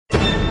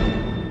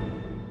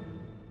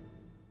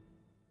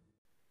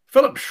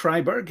Philip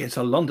Schreiberg is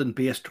a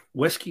London-based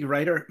whiskey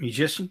writer,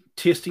 musician,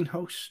 tasting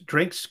host,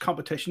 drinks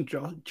competition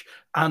judge,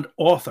 and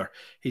author.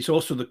 He's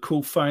also the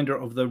co-founder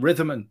of the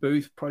Rhythm and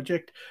Booth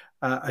Project,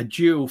 a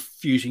duo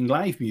fusing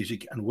live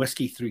music and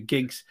whiskey through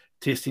gigs,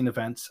 tasting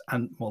events,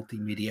 and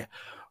multimedia.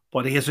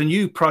 But he has a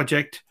new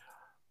project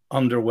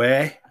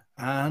underway,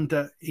 and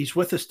he's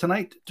with us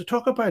tonight to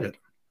talk about it.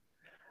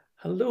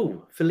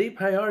 Hello, Philippe.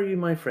 How are you,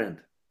 my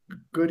friend?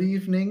 Good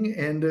evening,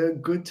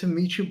 and good to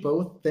meet you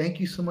both.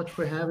 Thank you so much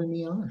for having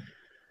me on.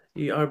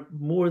 You are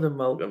more than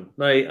welcome.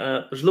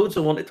 Now, there's loads I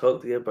want to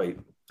talk to you about,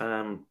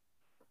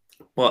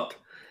 but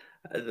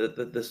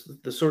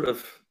the sort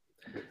of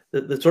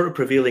the sort of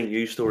prevailing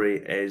news story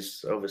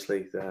is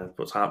obviously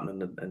what's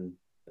happening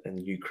in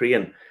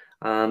Ukraine,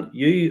 and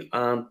you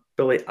and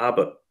Billy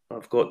Abbott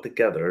have got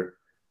together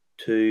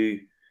to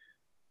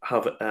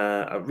have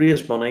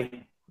raise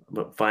money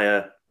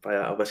via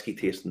a whiskey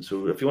tasting.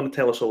 So if you want to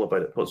tell us all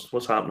about it,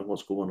 what's happening,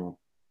 what's going on?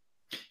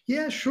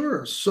 Yeah,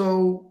 sure.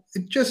 So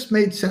it just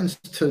made sense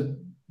to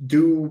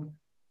do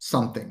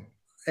something.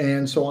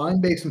 And so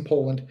I'm based in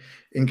Poland,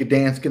 in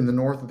Gdansk, in the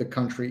north of the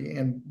country.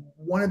 And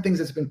one of the things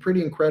that's been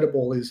pretty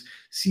incredible is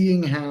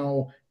seeing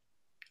how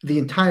the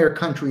entire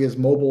country is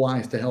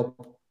mobilized to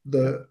help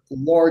the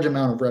large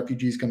amount of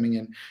refugees coming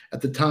in.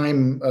 At the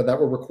time that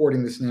we're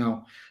recording this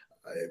now,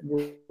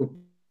 we're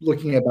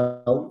looking at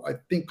about, I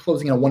think,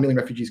 closing out 1 million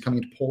refugees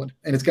coming into Poland,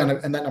 and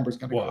that number is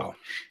going to grow.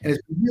 And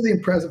it's really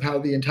impressive how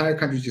the entire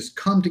country's just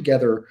come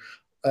together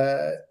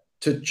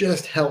to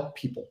just help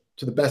people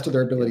to the best of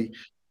their ability,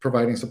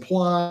 providing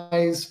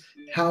supplies,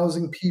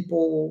 housing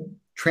people,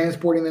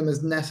 transporting them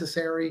as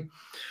necessary.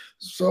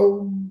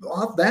 So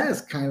off that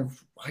is kind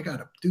of, I got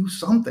to do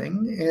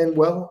something. And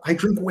well, I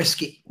drink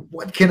whiskey.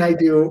 What can I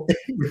do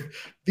with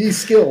these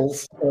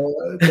skills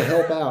to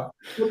help out?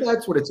 Well,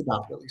 that's what it's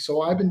about, really.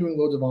 So I've been doing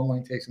loads of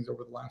online tastings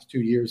over the last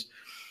 2 years,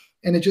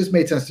 and it just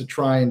made sense to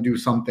try and do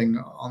something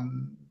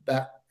on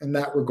that in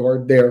that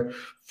regard there.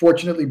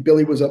 Fortunately,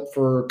 Billy was up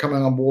for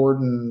coming on board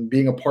and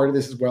being a part of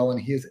this as well,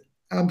 and he is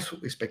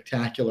absolutely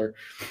spectacular.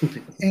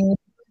 And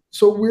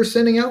so we're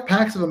sending out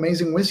packs of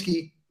amazing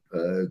whiskey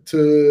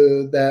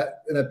to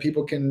that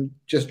people can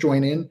just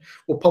join in.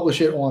 We'll publish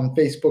it on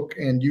Facebook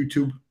and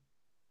YouTube,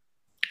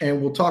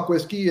 and we'll talk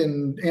whiskey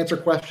and answer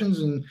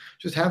questions and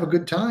just have a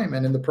good time,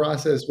 and in the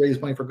process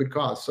raise money for good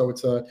cause. So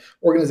it's an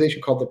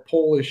organization called the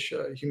Polish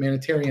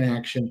Humanitarian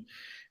Action,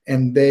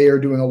 and they are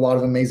doing a lot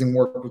of amazing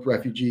work with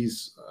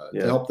refugees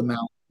to help them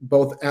out,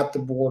 both at the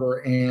border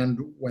and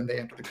when they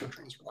enter the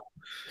country as well.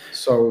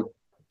 So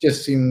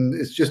it's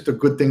just a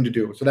good thing to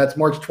do. So that's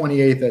March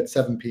 28th at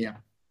 7 p.m.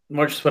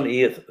 March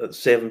 28th at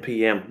 7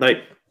 p.m. Now,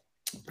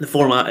 the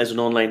format is an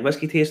online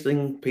whiskey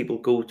tasting. People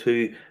go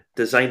to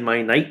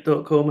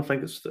designmynight.com. I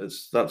think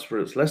that's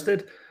where it's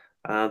listed.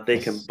 They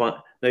can buy.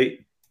 Now,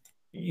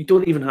 you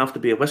don't even have to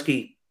be a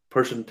whiskey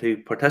person to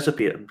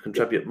participate and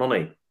contribute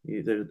money.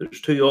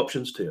 There's two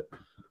options to it.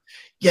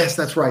 Yes,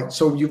 that's right.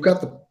 So you've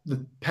got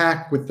the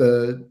pack with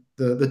the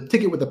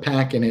ticket with the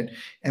pack in it,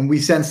 and we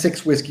send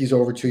 6 whiskeys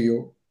over to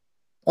you.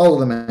 All of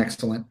them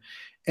excellent.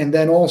 And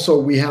then also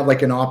we have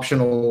like an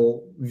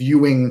optional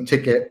viewing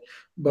ticket,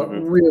 but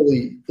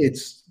really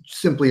it's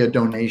simply a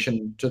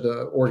donation to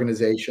the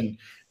organization.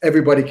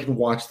 Everybody can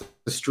watch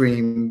the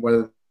stream,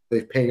 whether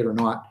they've paid or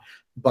not.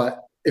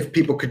 But if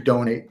people could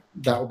donate,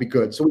 that would be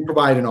good. So we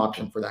provide an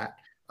option for that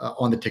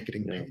on the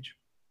ticketing page.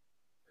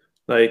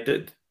 Now,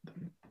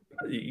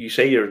 you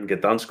say you're in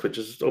Gdansk, which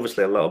is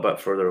obviously a little bit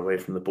further away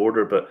from the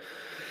border, but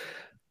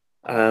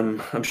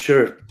I'm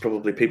sure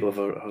probably people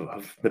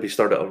have maybe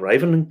started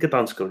arriving in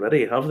Gdansk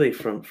already, have they,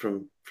 from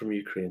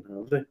Ukraine,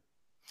 have they?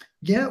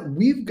 Yeah,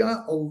 we've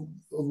got a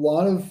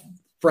lot of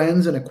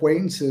friends and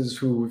acquaintances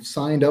who've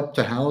signed up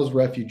to house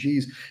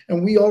refugees,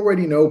 and we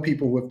already know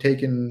people who have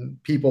taken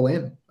people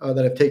in,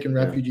 that have taken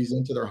refugees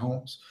into their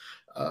homes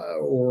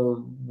or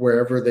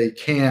wherever they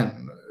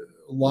can.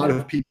 A lot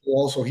of people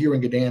also here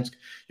in Gdansk,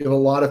 you have a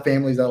lot of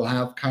families that'll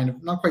have kind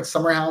of not quite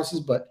summer houses,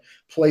 but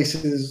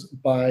places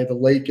by the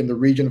lake in the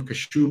region of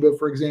Kashuba,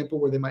 for example,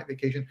 where they might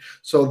vacation.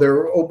 So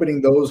they're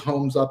opening those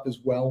homes up as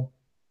well.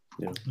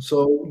 Yeah.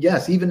 So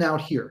yes, even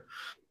out here.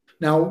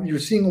 Now you're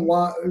seeing a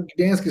lot.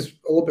 Gdansk is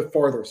a little bit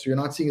farther, so you're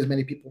not seeing as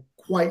many people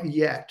quite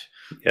yet.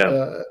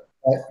 Yeah.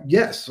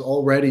 Yes,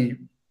 already.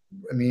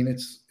 I mean,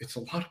 it's a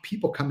lot of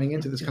people coming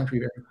into this country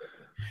very quickly.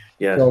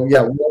 Yeah. So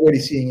yeah, we're already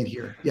seeing it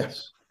here.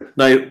 Yes.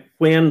 Now,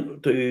 when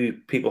do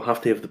people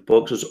have to have the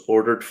boxes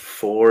ordered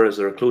for? Is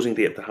there a closing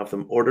date to have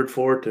them ordered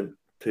for to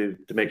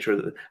make sure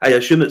that, I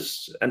assume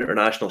it's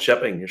international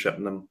shipping, you're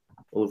shipping them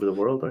all over the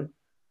world, right?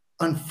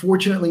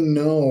 Unfortunately,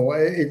 no.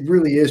 It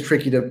really is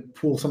tricky to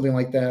pull something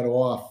like that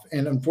off.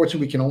 And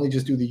unfortunately, we can only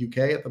just do the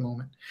UK at the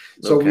moment.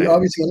 So we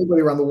obviously,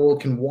 anybody around the world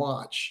can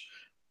watch.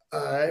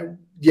 To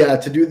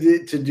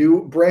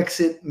do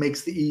Brexit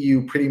makes the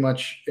EU pretty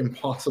much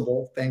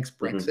impossible. Thanks,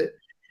 Brexit.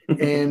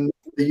 And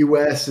the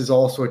US is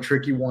also a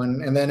tricky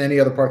one. And then any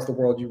other parts of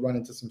the world, you run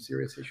into some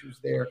serious issues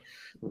there.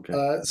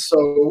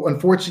 So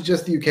unfortunately,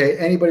 just the UK,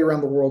 anybody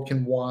around the world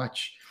can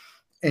watch.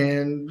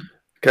 And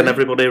can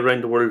everybody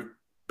around the world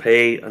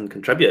pay and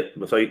contribute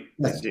without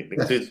Yes, you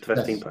yes, do the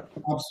 £15. yes.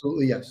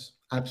 Absolutely, yes.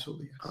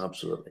 Absolutely, yes.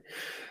 Absolutely.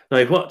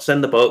 Now, what's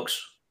in the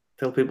box?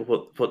 Tell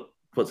people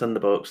what's in the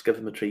box. Give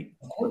them a treat.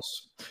 Of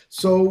course.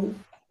 So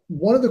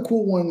one of the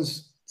cool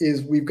ones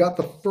is we've got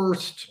the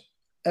first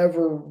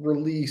ever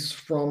release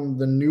from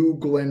the new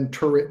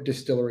Glenturret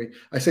distillery.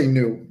 I say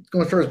new.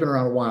 Glenturret's been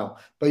around a while,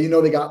 but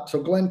they got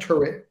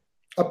Glenturret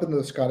up in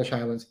the Scottish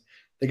Highlands.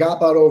 They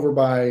got bought over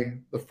by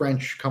the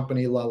French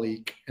company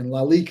Lalique, and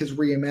Lalique has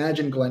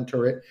reimagined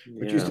Glenturret,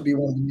 which used to be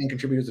one of the main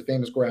contributors of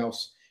Famous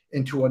Grouse,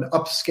 into an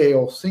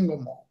upscale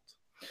single malt.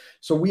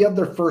 So we have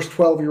their first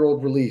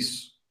 12-year-old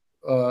release.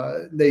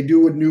 They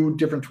do a new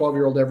different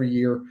 12-year-old every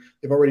year.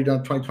 They've already done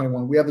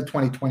 2021. We have the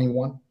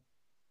 2021,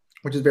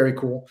 which is very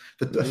cool.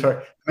 Sorry,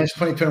 I mentioned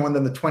 2021,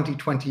 then the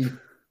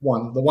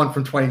 2021, the one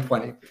from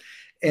 2020.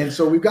 And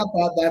so we've got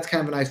that. That's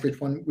kind of a nice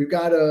rich one. We've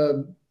got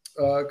a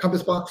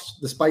Compass Box,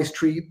 the Spice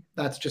Tree.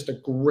 That's just a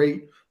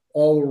great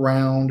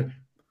all-around,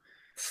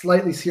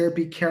 slightly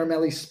syrupy,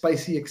 caramelly,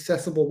 spicy,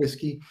 accessible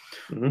whiskey.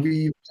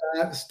 We've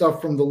got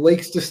stuff from the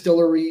Lakes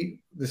Distillery,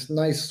 this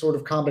nice sort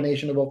of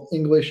combination of both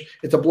English.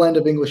 It's a blend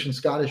of English and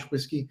Scottish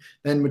whiskey,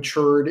 then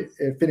matured,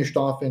 finished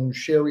off in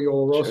Sherry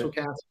Oloroso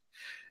casks.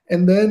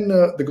 And then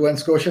the Glen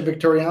Scotia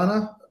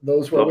Victoriana.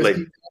 Those who are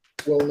whiskey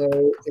will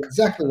know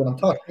exactly what I'm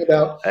talking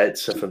about.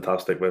 It's a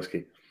fantastic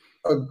whiskey.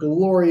 A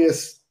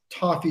glorious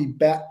toffee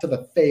bat to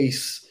the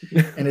face.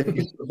 And if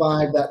you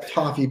survive that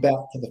toffee bat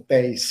to the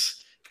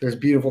face, there's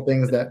beautiful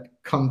things that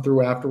come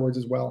through afterwards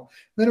as well.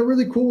 And then a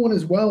really cool one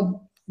as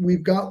well,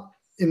 we've got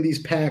in these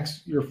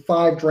packs your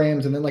 5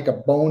 drams and then like a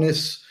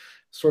bonus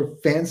sort of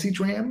fancy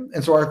dram.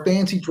 And so our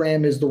fancy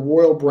dram is the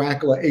Royal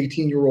Brackla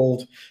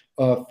 18-year-old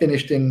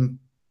finished in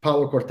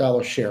Palo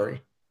Cortado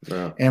sherry.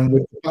 Yeah. And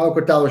with Palo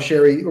Cortado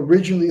sherry,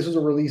 originally this was a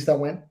release that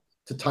went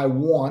to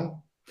Taiwan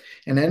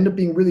and ended up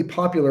being really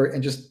popular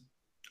and just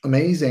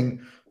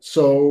amazing.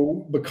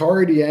 So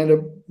Bacardi ended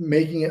up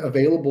making it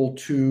available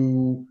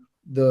to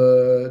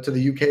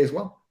the UK as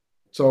well.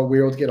 So we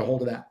were able to get a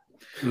hold of that.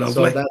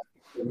 Lovely. So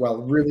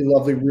really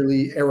lovely,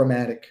 really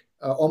aromatic,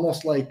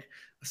 almost like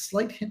a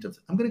slight hint of,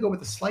 I'm going to go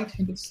with a slight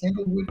hint of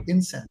sandalwood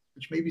incense,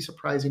 which may be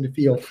surprising to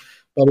feel,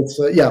 but it's,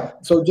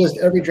 so just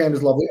every dram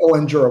is lovely. Oh,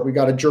 and Jura, we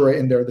got a Jura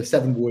in there, the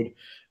 7 wood.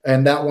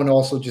 And that one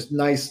also just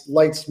nice,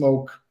 light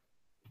smoke,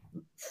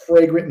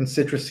 fragrant and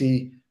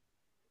citrusy,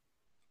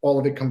 all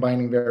of it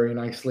combining very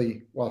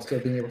nicely while still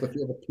being able to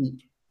feel the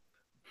peat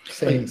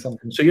saying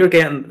something. So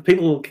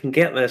people can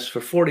get this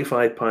for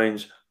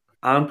 £45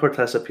 and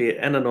participate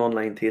in an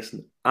online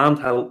tasting and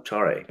help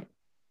charity.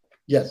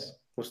 Yes.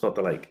 What's not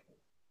to like?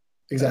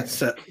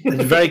 Exactly.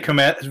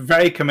 It's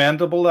very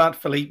commendable that,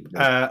 Philippe.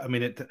 I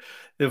mean,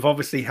 they've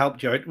obviously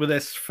helped you out with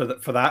this for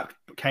that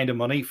kind of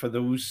money for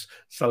those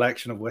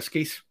selection of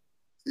whiskies.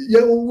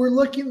 Yeah, well, we're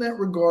lucky in that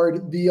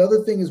regard. The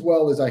other thing as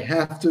well is I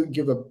have to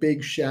give a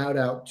big shout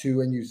out to,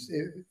 and you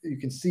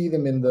can see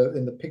them in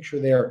the picture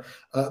there,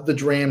 the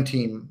Dram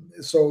Team.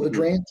 So the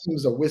Dram Team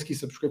is a whiskey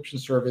subscription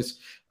service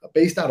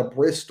based out of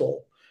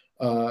Bristol,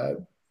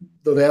 though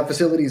they have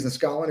facilities in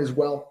Scotland as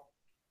well.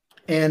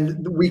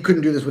 And we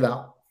couldn't do this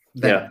without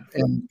them,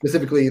 and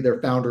specifically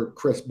their founder,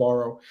 Chris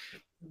Barrow.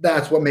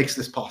 That's what makes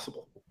this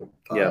possible.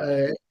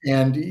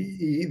 And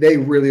they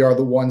really are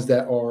the ones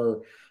that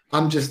are.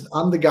 I'm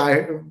the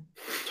guy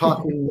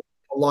talking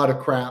a lot of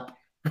crap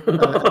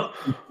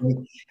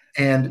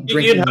and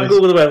drinking. You'd have to go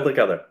with well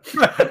together.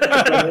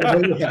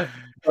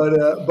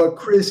 But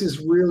Chris is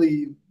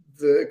really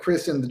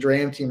Chris and the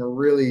Dram Team are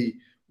really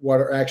what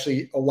are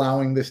actually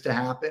allowing this to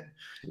happen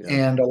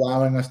and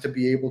allowing us to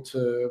be able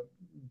to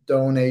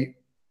donate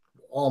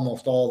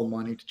almost all the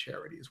money to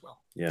charity as well.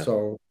 Yeah.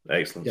 So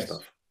excellent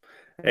stuff.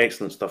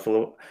 Excellent stuff.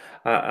 Well,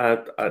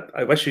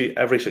 I wish you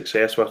every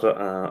success with it.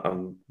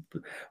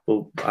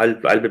 Well,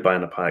 I'll be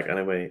buying a pack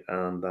anyway,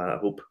 and I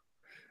hope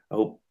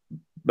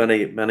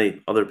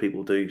many other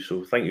people do.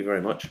 So thank you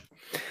very much.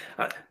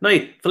 Now,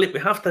 Philippe,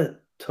 we have to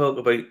talk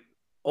about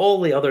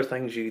all the other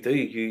things you do.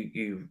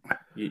 You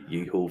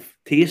hold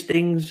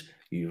tastings.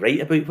 You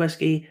write about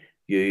whiskey.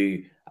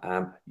 You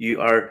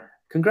are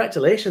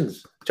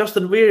congratulations,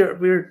 Justin.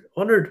 We're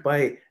honoured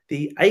by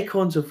the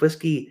Icons of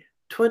Whiskey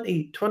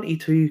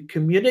 2022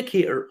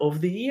 Communicator of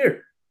the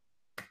Year.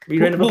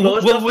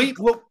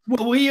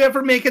 Will we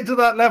ever make it to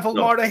that level,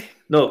 Marty?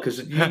 No,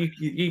 because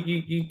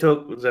you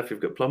talk as if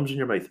you've got plums in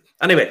your mouth.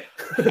 Anyway,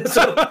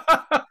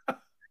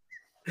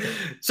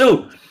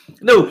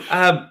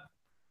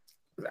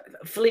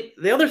 Philippe,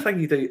 the other thing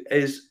you do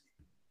is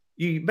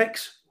you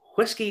mix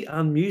whiskey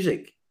and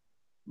music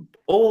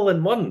all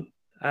in one.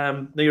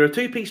 Now you're a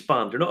 2-piece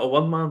band. You're not a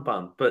 1-man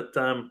band, but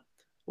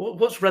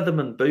what's Rhythm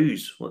and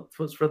Booze?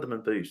 What's Rhythm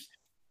and Booze?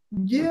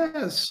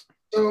 Yes.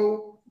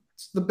 So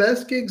the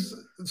best gigs.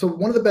 So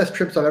one of the best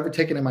trips I've ever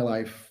taken in my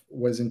life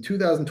was in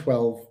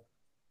 2012.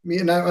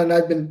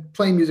 I've been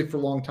playing music for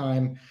a long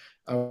time.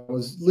 I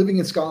was living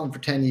in Scotland for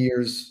 10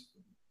 years,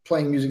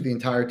 playing music the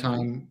entire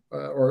time,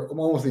 or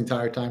almost the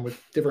entire time,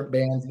 with different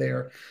bands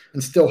there,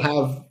 and still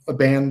have a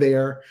band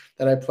there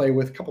that I play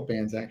with, a couple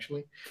bands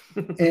actually.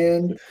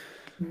 And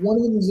one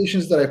of the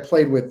musicians that I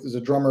played with is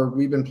a drummer.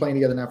 We've been playing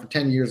together now for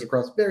 10 years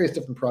across various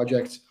different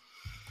projects.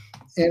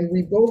 And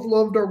we both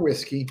loved our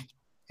whiskey.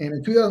 And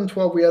in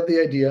 2012, we had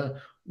the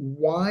idea,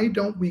 why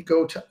don't we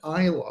go to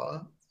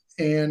Islay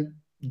and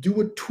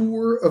do a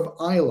tour of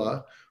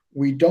Islay?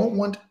 We don't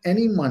want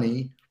any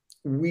money.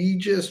 We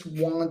just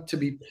want to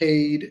be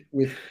paid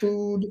with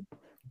food,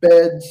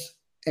 beds,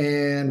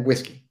 and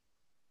whiskey.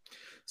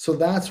 So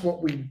that's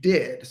what we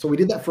did. So we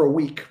did that for a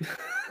week.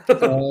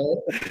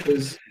 It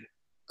was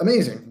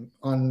amazing,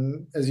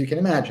 as you can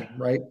imagine,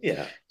 right?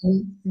 Yeah.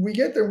 And we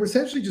get there, we're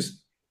essentially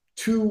just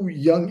two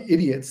young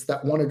idiots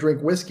that want to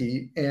drink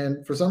whiskey,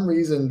 and for some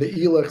reason the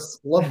Elix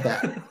love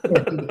that.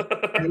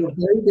 And were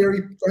very,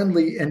 very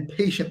friendly and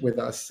patient with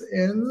us,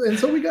 and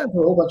so we got into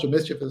a whole bunch of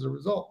mischief as a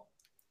result,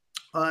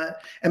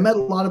 and met a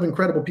lot of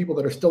incredible people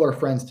that are still our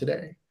friends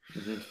today.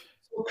 Mm-hmm.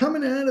 So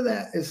coming out of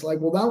that, it's like,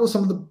 well, that was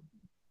some of the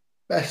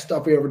best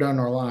stuff we ever done in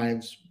our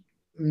lives.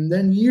 And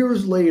then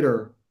years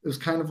later, it was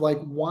kind of like,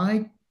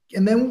 why?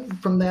 And then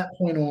from that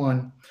point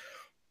on,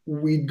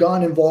 we'd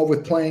gotten involved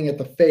with playing at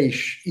the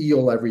Fèis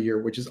Eel every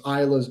year, which is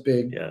Islay's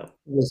big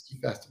whiskey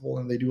festival,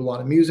 and they do a lot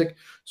of music.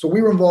 So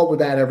we were involved with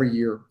that every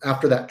year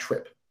after that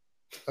trip.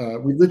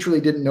 We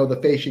literally didn't know the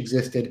Fèis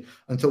existed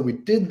until we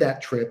did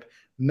that trip,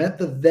 met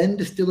the then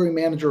distillery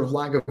manager of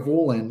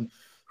Lagavulin,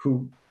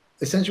 who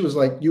essentially was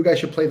like, you guys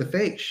should play the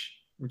Fèis.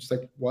 We're just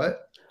like,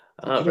 what?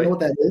 I don't know what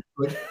that is.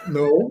 But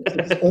no,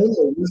 it's only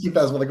a whiskey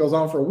festival that goes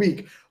on for a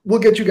week. We'll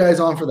get you guys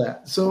on for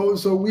that.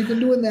 So we've been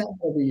doing that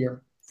every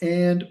year.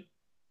 And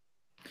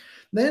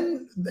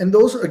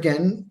those are,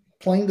 again,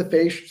 playing the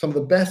Fèis, some of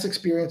the best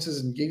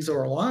experiences and gigs of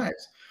our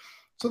lives.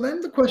 So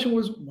then the question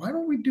was, why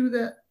don't we do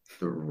that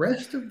the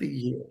rest of the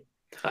year?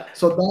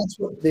 So that's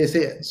what this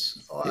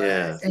is.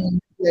 Yeah.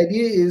 And the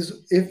idea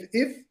is, if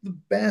the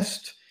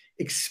best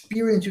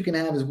experience you can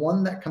have is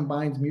one that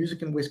combines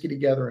music and whiskey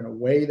together in a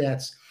way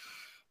that's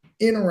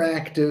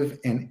interactive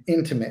and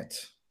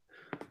intimate,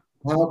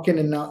 how can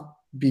it not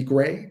be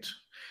great?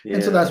 Yeah.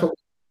 And so that's what.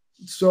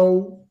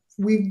 So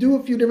we do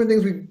a few different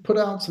things. We put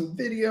out some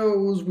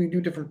videos. We do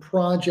different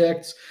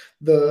projects.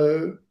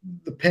 The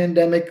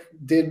pandemic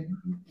did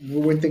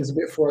ruin things a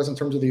bit for us in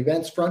terms of the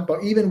events front.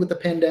 But even with the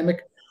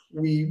pandemic,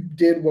 we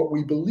did what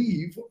we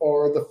believe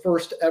are the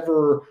first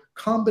ever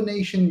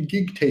combination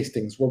gig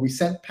tastings, where we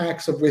sent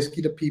packs of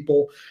whiskey to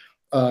people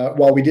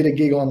while we did a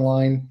gig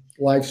online,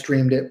 live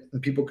streamed it,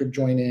 and people could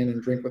join in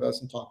and drink with us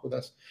and talk with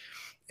us.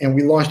 And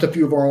we launched a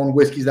few of our own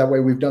whiskeys that way.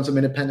 We've done some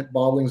independent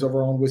bottlings of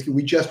our own whiskey.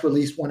 We just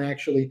released one,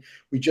 actually.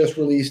 We just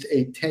released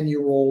a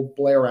 10-year-old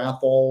Blair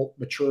Athol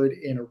matured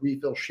in a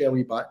refill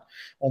sherry butt.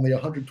 Only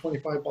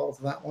 125 bottles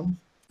of that one.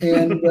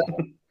 And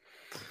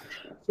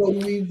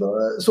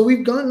so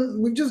we've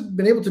just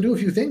been able to do a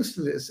few things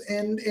to this.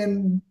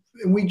 And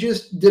we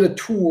just did a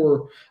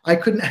tour. I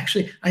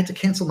had to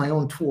cancel my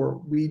own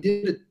tour. We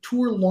did a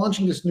tour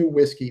launching this new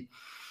whiskey.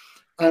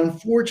 I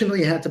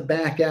unfortunately had to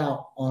back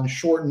out on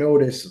short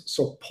notice.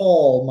 So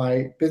Paul,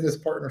 my business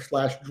partner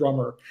 /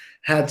 drummer,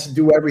 had to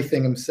do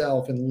everything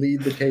himself and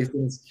lead the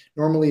tastings.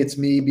 Normally it's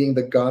me being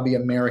the gobby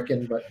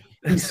American, but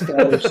he's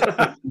Scottish.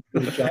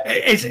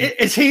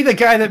 Is he the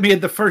guy that made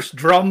the first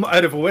drum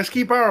out of a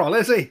whiskey barrel,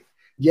 is he?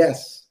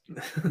 Yes.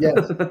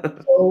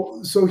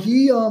 So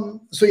he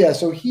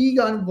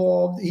got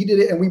involved. He did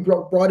it, and we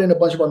brought in a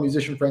bunch of our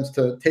musician friends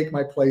to take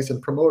my place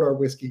and promote our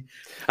whiskey.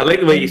 I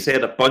like the way you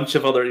said a bunch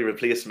of other, you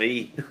replaced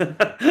me.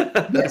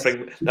 Yes,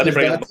 that'd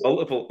bring up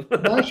multiple.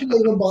 Why should they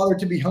even bother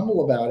to be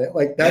humble about it?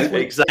 Like that's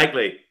what,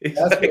 exactly.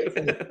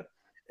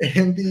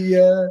 And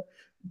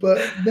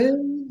but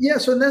then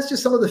so that's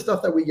just some of the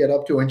stuff that we get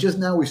up to, and just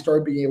now we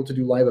started being able to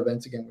do live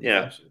events again.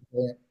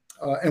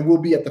 And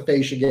we'll be at the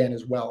Fèis again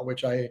as well,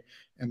 which I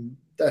am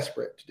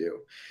desperate to do.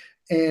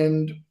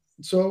 And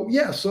so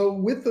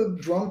with the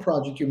drum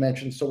project you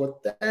mentioned, so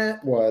what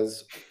that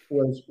was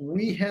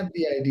we had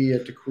the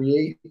idea to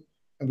create,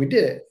 and we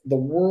did it, the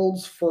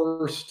world's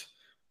first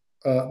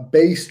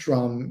bass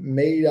drum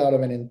made out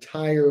of an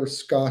entire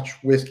Scotch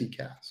whiskey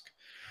cask.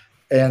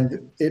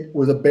 And it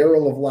was a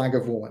barrel of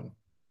Lagavulin.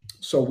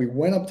 So we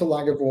went up to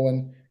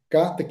Lagavulin,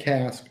 got the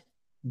cask,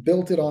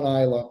 built it on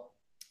Islay.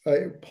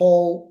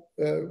 Paul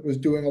was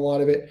doing a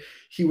lot of it.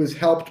 He was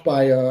helped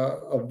by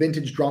a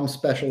vintage drum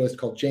specialist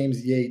called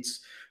James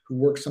Yates, who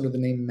works under the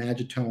name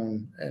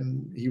Magitone,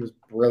 and he was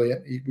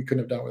brilliant. We couldn't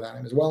have done it without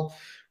him as well.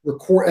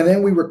 And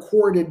then we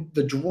recorded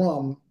the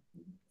drum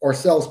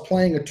ourselves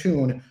playing a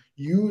tune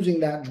using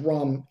that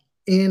drum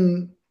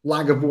in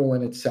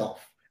Lagavulin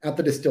itself at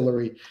the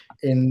distillery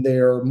in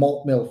their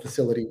malt mill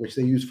facility, which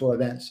they use for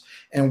events.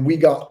 And we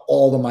got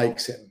all the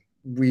mics in.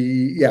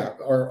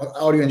 Our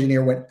audio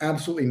engineer went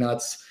absolutely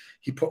nuts.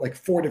 He put like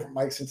 4 different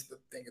mics into the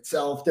thing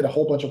itself, did a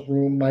whole bunch of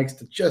room mics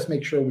to just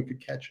make sure we could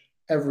catch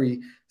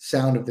every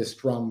sound of this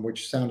drum,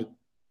 which sounded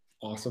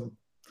awesome,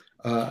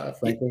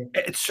 frankly.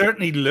 It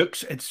certainly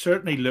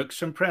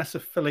looks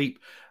impressive, Philippe.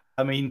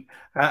 I mean,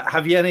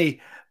 have you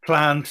any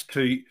plans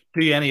to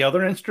do any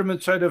other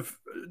instruments out of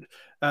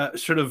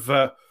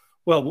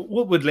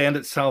what would lend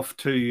itself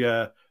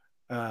to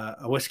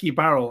a whiskey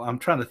barrel? I'm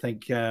trying to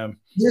think.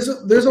 There's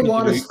a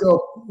lot of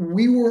scope.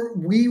 We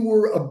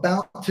were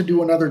about to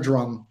do another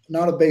drum,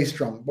 not a bass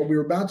drum, but we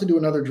were about to do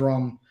another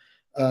drum,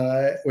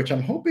 which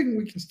I'm hoping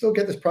we can still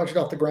get this project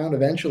off the ground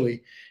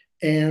eventually.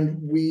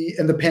 And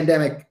the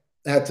pandemic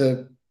had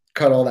to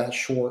cut all that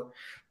short.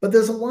 But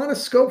there's a lot of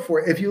scope for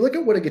it. If you look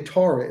at what a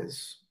guitar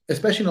is,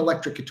 especially an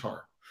electric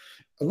guitar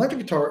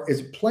is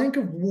a plank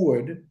of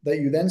wood that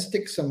you then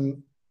stick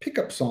some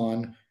pickups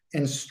on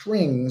and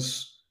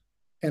strings,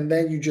 and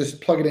then you just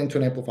plug it into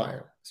an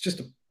amplifier. It's just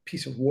a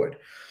piece of wood.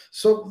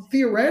 So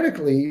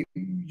theoretically,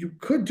 you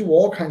could do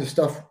all kinds of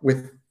stuff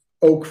with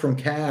oak from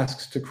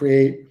casks to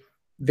create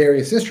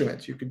various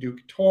instruments. You could do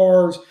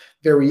guitars,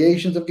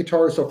 variations of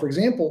guitars. So for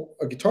example,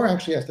 a guitar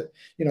actually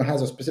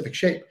has a specific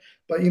shape.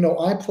 But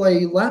I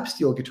play lap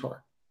steel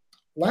guitar.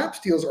 Lap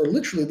steels are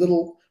literally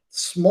little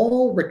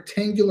small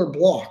rectangular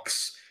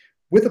blocks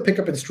with a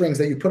pickup and strings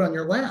that you put on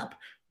your lap.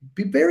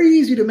 Be very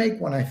easy to make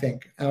one, I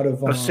think, out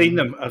of. I've seen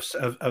them.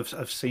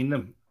 I've seen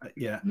them.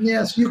 Yeah.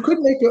 Yes, you could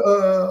make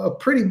a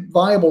pretty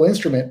viable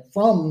instrument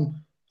from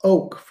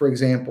oak, for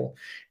example.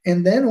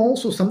 And then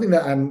also something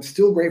that I'm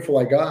still grateful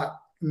I got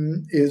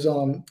is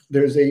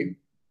there's a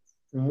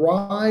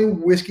rye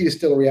whiskey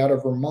distillery out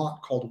of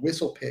Vermont called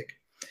Whistle Pig.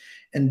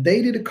 And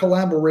they did a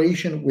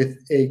collaboration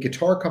with a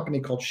guitar company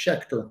called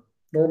Schecter.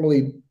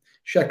 Normally,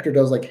 Schecter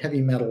does like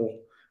heavy metal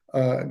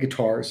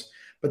guitars,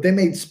 but they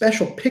made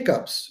special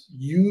pickups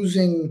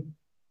using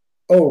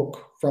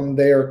oak from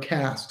their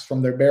casks,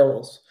 from their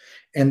barrels.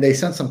 And they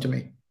sent some to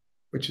me,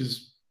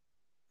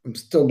 I'm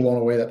still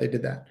blown away that they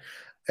did that.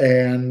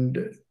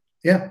 And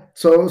yeah,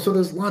 so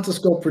there's lots of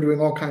scope for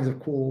doing all kinds of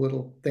cool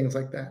little things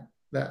like that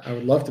I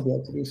would love to be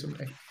able to do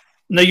someday.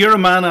 Now, you're a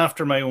man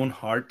after my own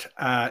heart.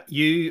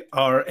 You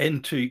are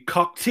into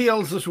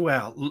cocktails as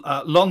well.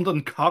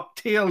 London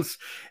Cocktails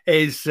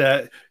is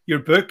your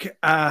book.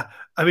 I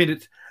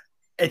mean,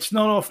 it's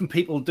not often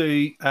people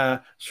do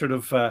sort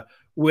of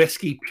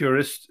whiskey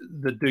purists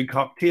that do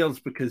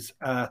cocktails, because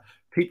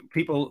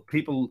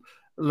people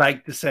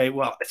like to say,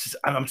 well,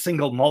 I'm a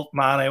single malt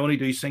man. I only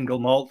do single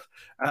malt,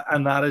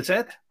 and that is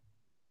it.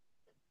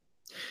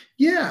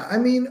 Yeah, I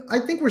mean, I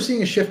think we're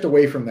seeing a shift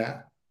away from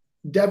that.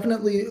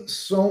 Definitely,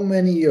 so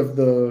many of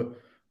the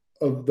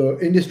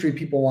industry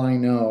people I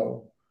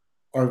know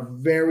are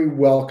very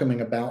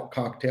welcoming about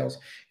cocktails.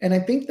 And I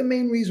think the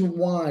main reason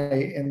why,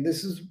 and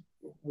this is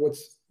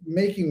what's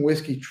making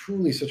whiskey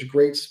truly such a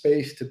great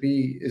space to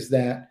be, is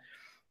that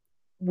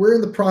we're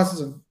in the process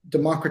of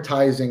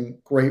democratizing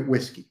great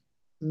whiskey.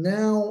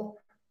 Now,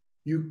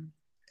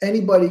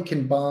 anybody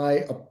can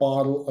buy a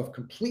bottle of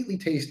completely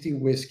tasty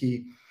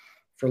whiskey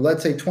for,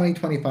 let's say, 20,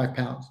 25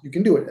 pounds. You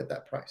can do it at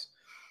that price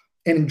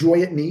and enjoy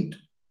it neat,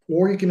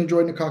 or you can enjoy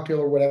it in a cocktail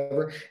or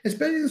whatever.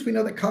 Especially since we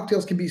know that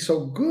cocktails can be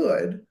so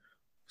good,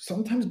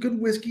 sometimes good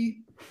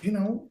whiskey,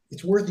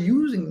 it's worth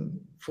using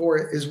for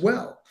it as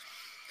well.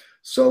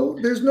 So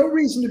there's no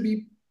reason to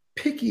be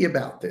picky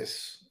about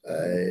this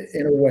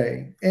in a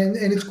way. And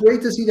it's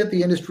great to see that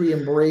the industry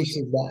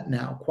embraces that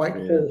now quite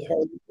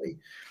wholeheartedly.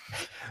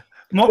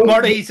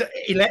 Marty,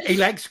 he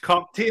likes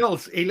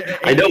cocktails.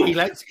 I know.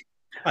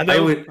 I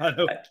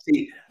know.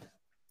 See,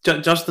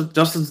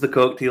 Justin's the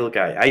cocktail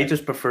guy. I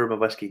just prefer my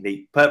whiskey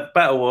neat. Put a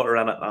bit of water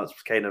in it.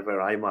 That's kind of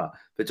where I'm at.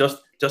 But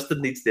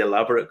Justin needs the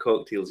elaborate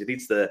cocktails. He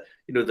needs the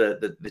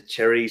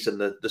cherries and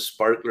the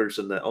sparklers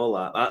and all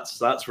that.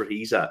 That's where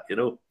he's at.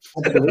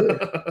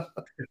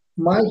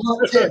 My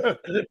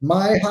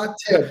hot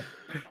tip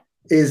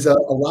is a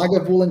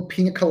Lagavulin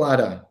pina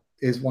colada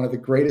is one of the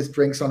greatest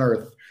drinks on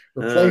earth.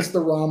 Replace the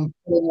rum,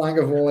 put in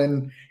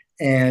Lagavulin,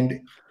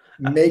 and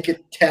make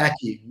it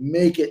tacky.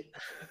 Make it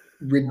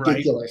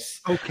ridiculous.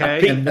 Right.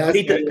 Okay. And that's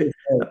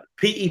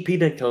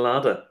pina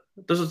colada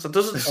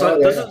doesn't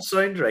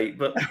sound right,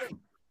 but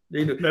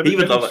he would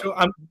love it. So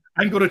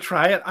I'm going to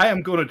try it. I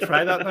am going to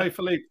try that now,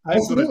 Philippe. I'm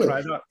going to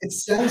try that. It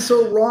sounds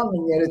so wrong,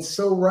 and yet it's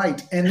so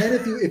right. And then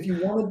if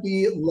you want to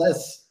be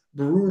less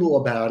brutal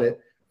about it,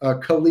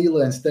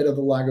 Kalila instead of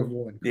the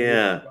Lagavulin.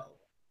 Yeah,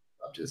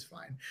 just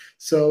fine.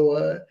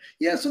 So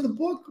so the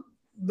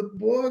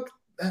book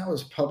that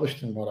was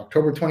published in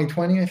October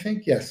 2020, I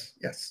think. Yes.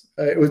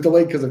 It was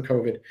delayed because of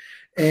COVID.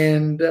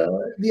 And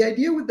the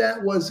idea with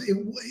that was,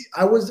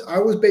 I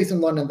was based in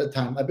London at the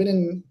time. I've been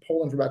in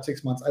Poland for about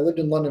 6 months. I lived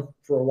in London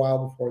for a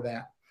while before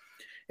that.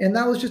 And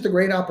that was just a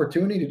great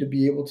opportunity to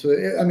be able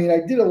to, I mean,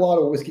 I did a lot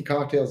of whiskey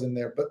cocktails in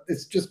there, but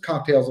it's just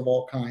cocktails of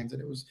all kinds.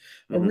 And it was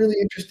a really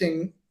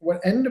interesting, what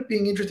ended up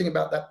being interesting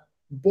about that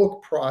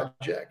book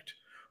project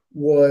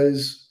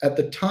was, at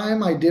the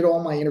time I did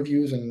all my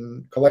interviews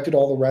and collected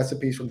all the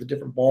recipes from the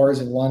different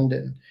bars in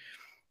London,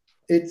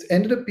 it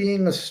ended up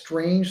being a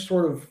strange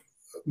sort of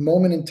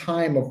moment in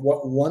time of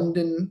what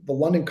the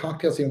London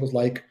cocktail scene was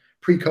like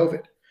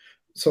pre-COVID.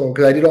 So,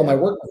 because I did all my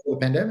work before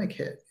the pandemic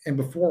hit and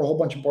before a whole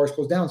bunch of bars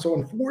closed down. So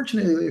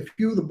unfortunately, a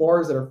few of the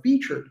bars that are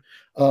featured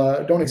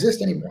don't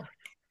exist anymore.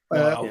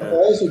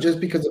 Also, just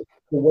because of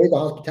the way the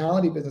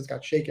hospitality business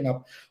got shaken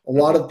up, a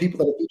lot of the people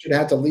that are featured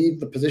had to leave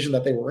the position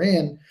that they were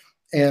in.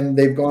 and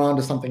they've gone on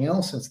to something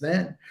else since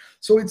then.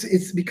 So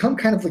it's become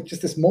kind of like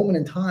just this moment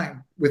in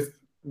time with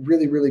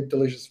really, really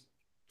delicious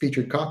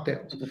featured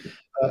cocktails.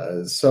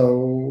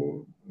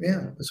 So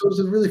yeah, so it's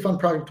a really fun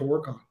project to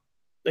work on.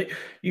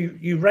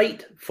 You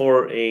write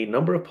for a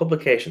number of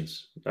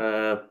publications.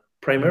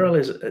 Primarily,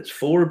 it's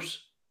Forbes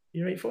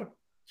you write for.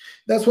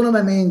 That's one of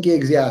my main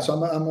gigs. Yeah,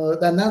 so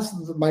and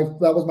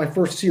that was my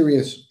first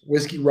serious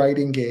whiskey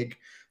writing gig.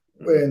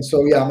 And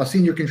so, yeah, I'm a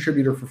senior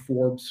contributor for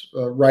Forbes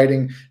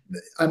writing.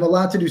 I'm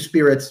allowed to do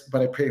spirits,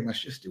 but I pretty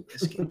much just do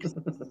whiskey.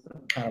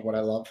 Kind of what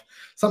I love.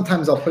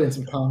 Sometimes I'll put in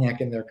some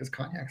cognac in there because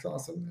cognac's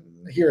awesome.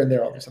 And here and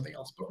there, I'll do something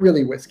else, but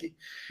really whiskey.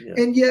 Yeah.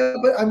 And yeah,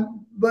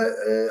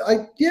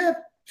 a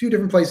few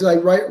different places. I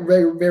write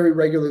very, very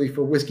regularly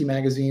for Whiskey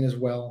Magazine as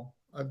well.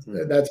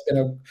 That's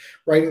been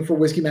writing for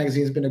Whiskey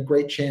Magazine has been a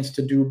great chance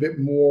to do a bit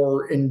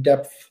more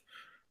in-depth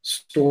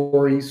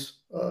stories,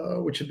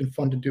 which have been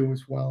fun to do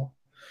as well.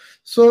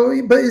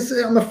 So, but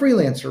I'm a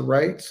freelancer,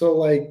 right? So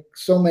like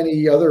so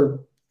many other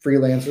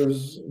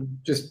freelancers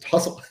just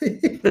hustle.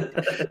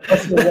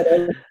 Hustle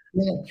whatever.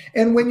 Yeah.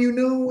 And when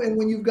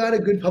you've got a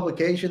good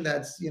publication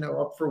that's,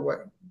 up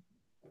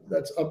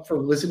for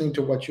listening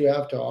to what you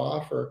have to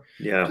offer,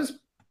 just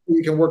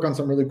you can work on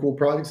some really cool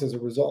projects as a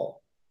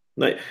result.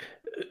 Now,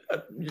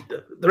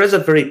 there is a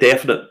very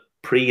definite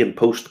pre and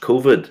post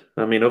COVID.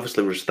 I mean,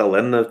 obviously we're still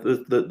in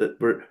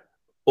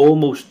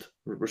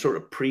we're sort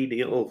of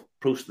prenatal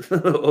post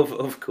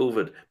of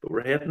COVID, but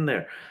we're heading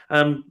there.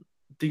 Do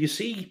you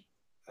see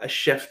a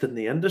shift in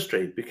the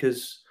industry?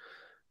 Because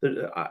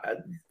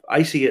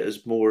I see it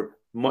as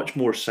much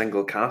more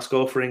single cask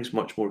offerings,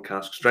 much more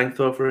cask strength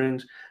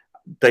offerings,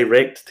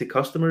 direct to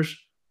customers.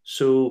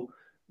 So,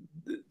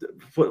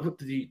 what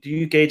do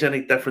you gauge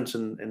any difference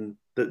in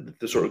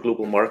the sort of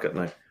global market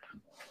now?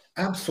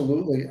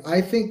 Absolutely. I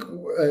think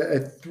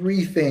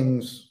three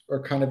things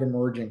are kind of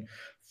emerging.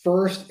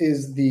 First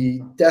is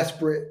the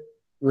desperate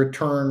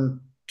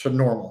return to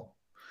normal.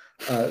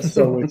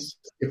 So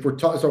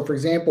for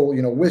example,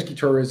 whiskey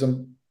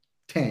tourism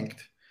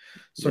tanked.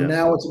 So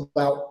now it's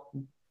about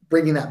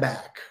bringing that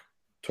back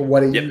to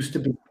what it used to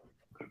be.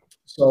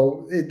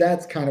 So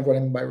that's kind of what I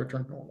mean by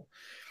return to normal.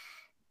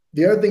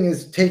 The other thing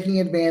is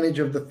taking advantage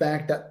of the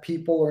fact that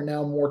people are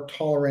now more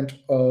tolerant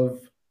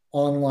of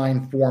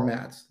online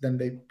formats than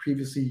they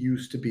previously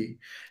used to be.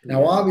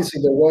 Now,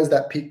 obviously, there was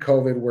that peak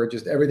COVID where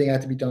just everything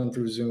had to be done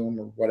through Zoom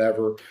or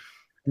whatever.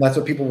 And that's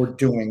what people were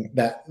doing.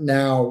 That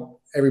now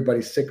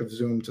everybody's sick of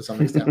Zoom to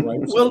some extent, right?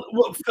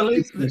 well,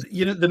 Philip,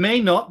 there may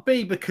not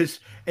be, because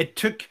it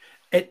took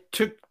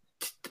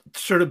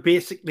sort of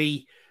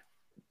basically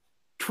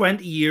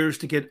 20 years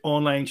to get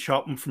online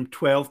shopping from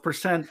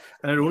 12%, and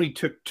it only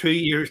took 2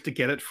 years to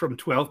get it from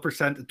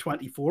 12% to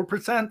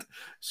 24%.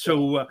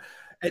 So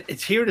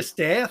it's here to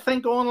stay, I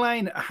think,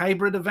 online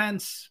hybrid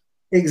events.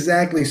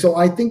 Exactly. So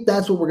I think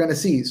that's what we're going to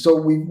see. So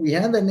we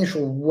had the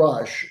initial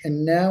rush,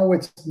 and now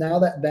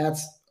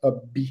that's a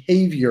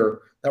behavior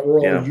that we're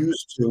all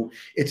used to.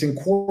 It's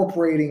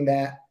incorporating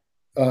that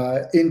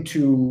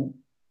into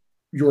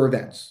your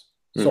events.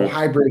 So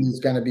hybrid is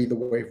going to be the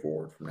way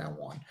forward from now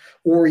on,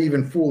 or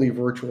even fully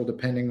virtual,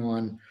 depending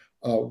on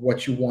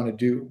what you want to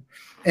do.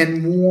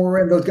 And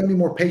there's going to be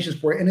more patience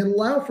for it, and it'll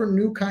allow for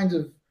new kinds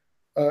of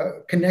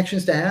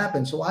connections to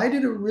happen. So I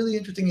did a really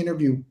interesting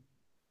interview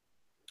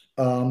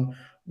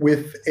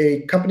with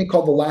a company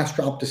called the Last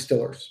Drop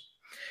Distillers,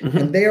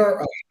 and they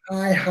are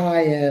a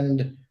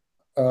high-end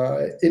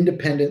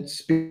independent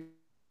spirits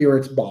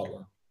bottler.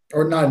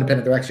 Or not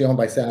independent, they're actually owned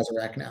by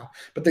Sazerac now,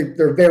 but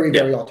they're very,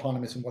 very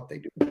autonomous in what they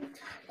do.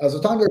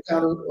 So talking to their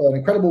founder, an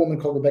incredible woman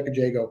called Rebecca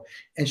Jago,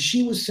 and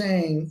she was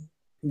saying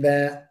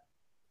that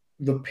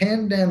the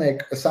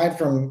pandemic, aside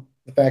from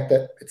the fact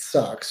that it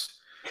sucks,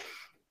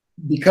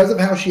 because of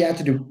how she had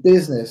to do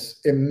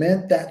business, it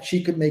meant that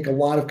she could make a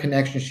lot of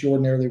connections she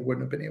ordinarily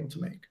wouldn't have been able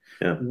to make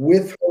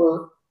with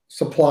her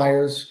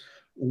suppliers,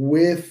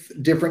 with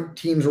different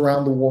teams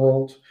around the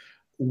world,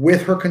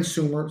 with her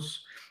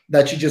consumers,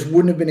 that she just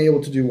wouldn't have been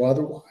able to do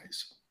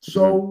otherwise.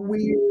 So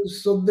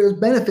there's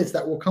benefits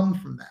that will come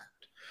from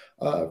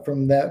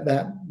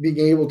that, being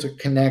able to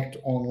connect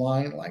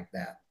online like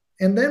that.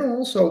 And then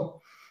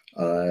also,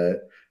 and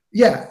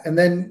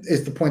then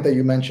is the point that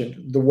you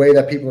mentioned, the way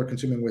that people are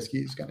consuming whiskey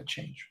is going to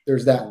change.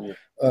 There's that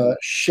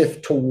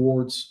shift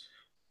towards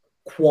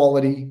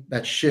quality,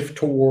 that shift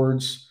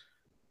towards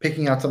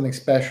picking out something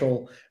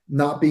special,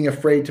 not being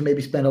afraid to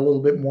maybe spend a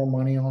little bit more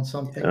money on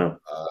something.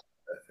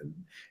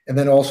 And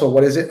then also,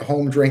 what is it?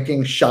 Home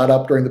drinking shot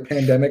up during the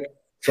pandemic.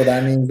 So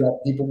that means that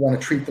people want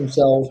to treat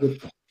themselves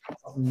with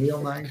something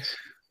real nice.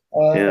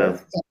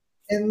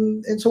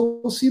 And so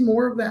we'll see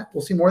more of that.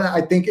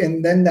 I think.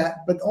 And then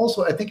but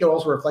also, I think it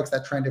also reflects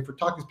that trend. If we're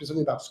talking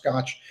specifically about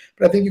Scotch,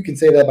 but I think you can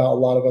say that about a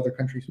lot of other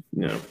countries.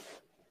 Yeah.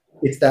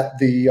 It's that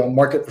the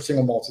market for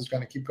single malts is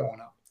going to keep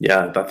going up.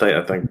 Yeah,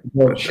 I think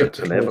that's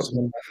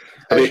inevitable.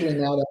 Especially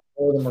now that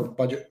more of them are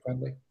budget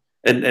friendly.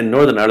 In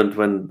Northern Ireland,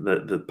 when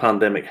the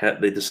pandemic hit,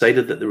 they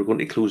decided that they were going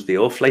to close the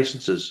off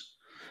licenses.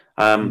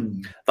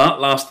 That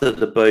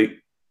lasted about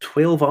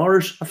 12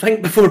 hours, I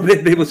think, before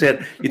people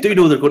said, you do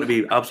know there are going to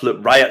be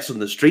absolute riots on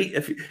the street.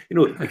 If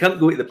they can't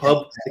go to the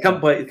pub, they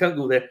can't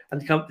go there,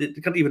 and they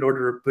can't even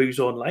order booze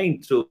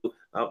online. So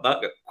that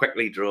got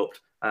quickly dropped.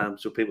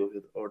 So people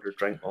could order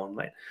drink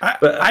online.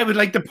 I would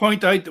like to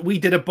point out that we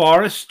did a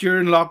Boris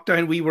during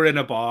lockdown. We were in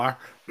a bar.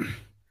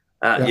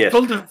 Yes.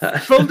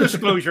 Full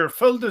disclosure.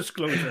 Full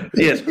disclosure.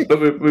 Yes,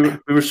 but we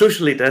were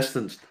socially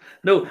distanced.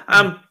 No.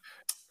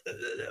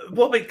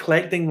 What about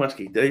collecting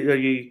whiskey?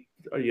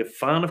 Are you a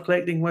fan of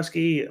collecting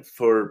whiskey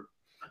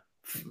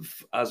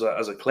as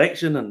a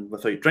collection and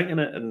without drinking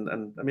it?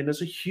 And I mean,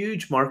 there's a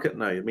huge market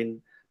now. I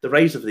mean, the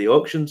rise of the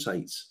auction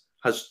sites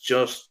has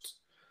just,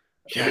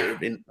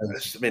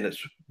 it's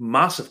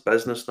massive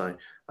business now,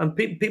 and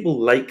people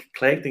like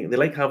collecting. They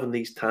like having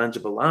these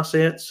tangible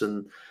assets.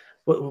 And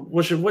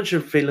what's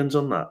your feelings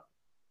on that?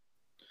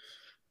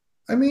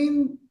 I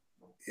mean,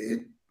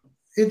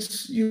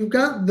 it's you've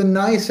got the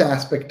nice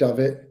aspect of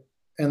it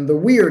and the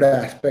weird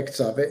aspects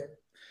of it.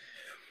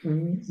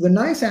 The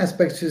nice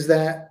aspects is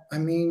that, I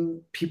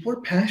mean, people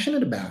are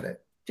passionate about it.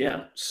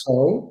 Yeah.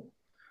 So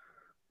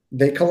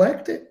they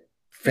collect it.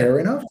 Fair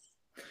enough.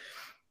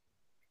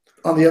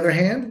 On the other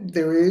hand,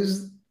 there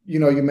is, you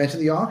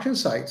mentioned the auction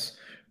sites.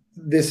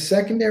 This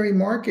secondary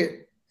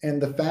market and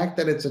the fact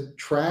that it's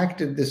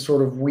attracted this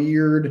sort of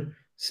weird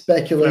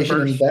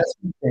speculation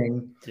investment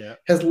thing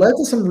has led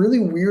to some really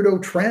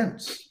weirdo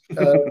trends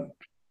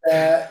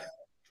that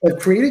have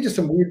created just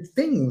some weird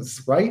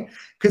things, right?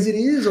 Because it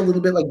is a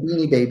little bit like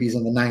Beanie Babies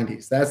in the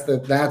 90s. That's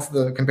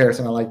the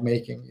comparison I like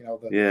making.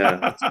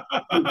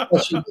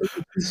 It's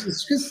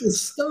just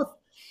this stuff.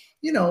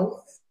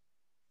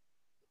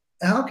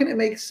 How can it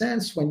make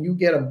sense when you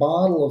get a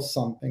bottle of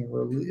something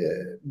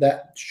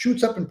that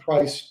shoots up in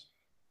price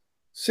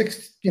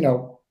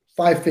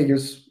 5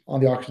 figures on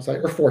the auction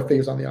site, or 4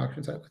 figures on the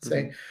auction site, let's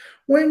say,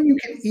 when you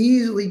can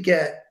easily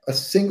get a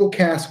single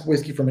cask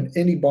whiskey from an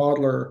indie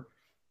bottler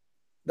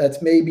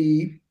that's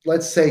maybe,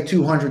 let's say,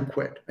 200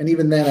 quid. And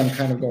even then I'm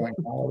kind of going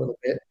down a little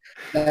bit.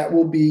 That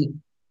will be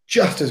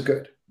just as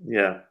good.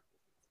 Yeah.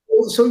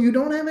 So you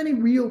don't have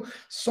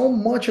so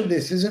much of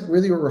this isn't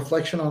really a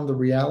reflection on the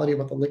reality of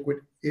what the liquid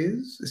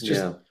is. It's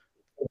just a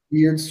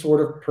weird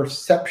sort of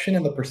perception,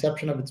 and the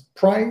perception of its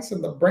price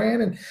and the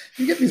brand. And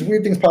you get these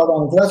weird things piled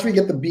on. So that's where you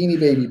get the Beanie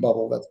Baby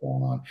bubble that's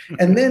going on.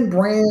 And then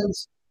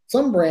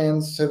some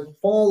brands have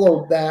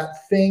followed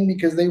that thing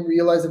because they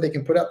realize that they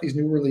can put out these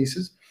new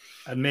releases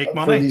and make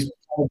money for these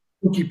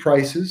spooky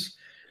prices,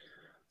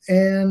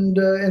 and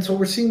so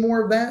we're seeing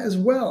more of that as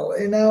well.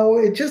 And now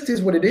it just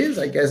is what it is,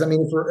 I guess. I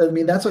mean,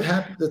 that's what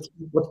happened. That's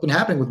what's been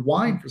happening with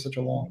wine for such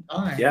a long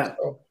time. Yeah.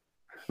 So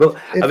well,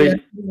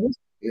 it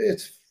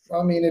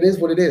is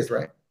what it is,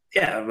 right?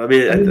 Yeah. What do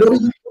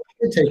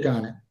you take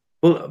on it?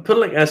 Well, put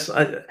it like this: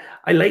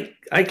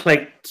 I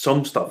collect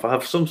some stuff. I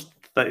have some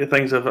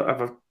things. I've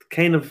a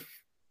kind of.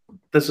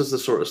 This is the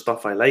sort of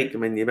stuff I like. I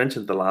mean, you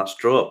mentioned The Last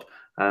Drop.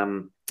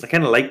 I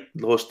kind of like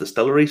Lost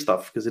Distillery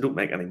stuff because they don't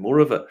make any more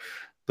of it.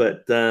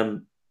 But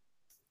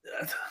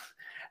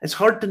it's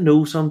hard to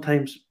know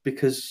sometimes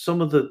because some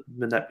of the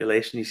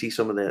manipulation you see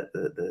some of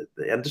the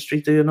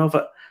industry doing of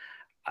it.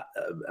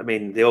 I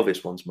mean, the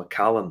obvious one's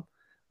Macallan.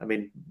 I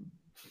mean,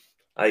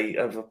 I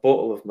have a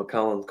bottle of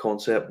Macallan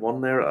Concept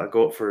 1 there I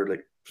got for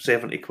like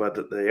 70 quid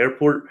at the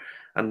airport.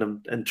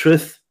 And in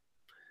truth,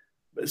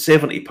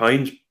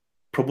 £70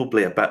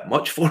 probably a bit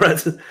much for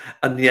it,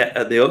 and yet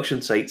at the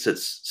auction sites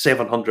it's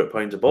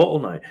 £700 a bottle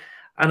now,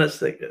 and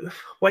it's like,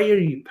 why are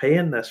you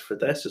paying this for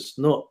this? It's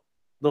not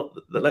the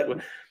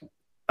liquid.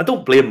 I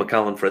don't blame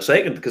Macallan for a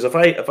second, because if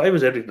I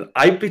was everything,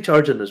 I'd be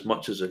charging as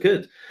much as I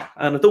could,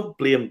 and I don't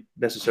blame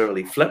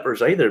necessarily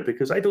flippers either,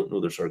 because I don't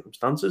know their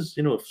circumstances.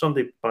 If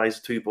somebody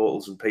buys 2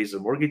 bottles and pays the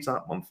mortgage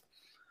that month,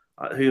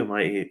 who am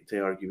I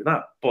to argue with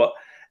that? But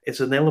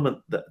it's an element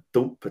that I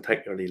don't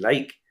particularly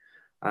like.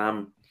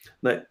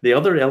 Now, the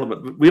other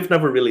element, we've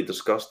never really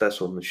discussed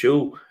this on the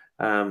show.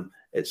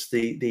 It's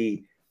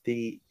the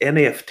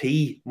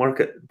NFT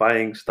market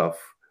buying stuff,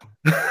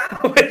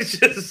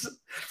 which is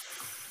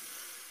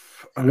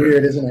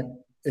weird, isn't it?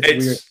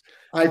 It's weird.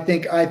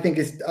 I think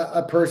it's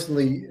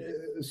personally.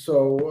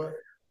 So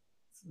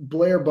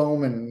Blair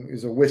Bowman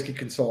is a whiskey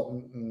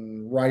consultant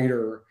and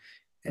writer,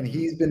 and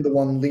he's been the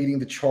one leading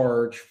the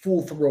charge,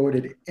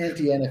 full-throated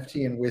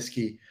anti-NFT and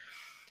whiskey,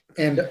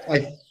 and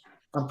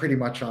I'm pretty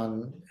much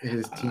on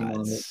his team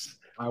on this.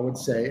 I would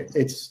say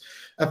it's,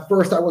 at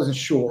first I wasn't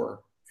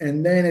sure.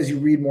 And then as you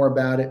read more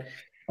about it,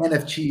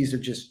 NFTs are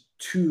just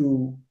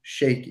too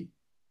shaky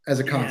as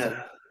a concept.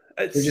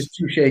 They're just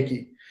too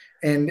shaky.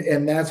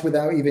 And that's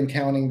without even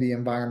counting the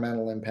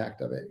environmental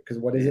impact of it. Because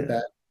what is it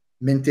that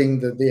minting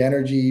the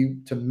energy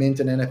to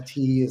mint an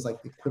NFT is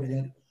like the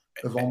equivalent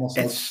of almost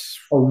like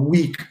a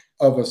week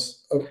of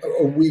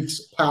a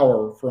week's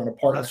power for an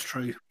apartment. That's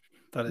true.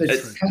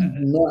 It's kind of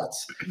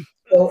nuts.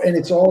 So, and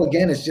it's all,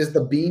 again, it's just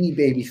the Beanie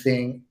Baby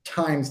thing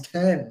times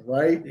 10,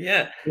 right?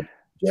 Yeah. It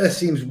just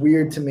seems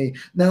weird to me.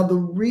 Now, the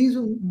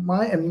reason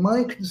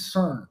my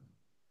concern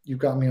you've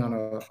got me on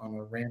a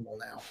ramble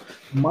now.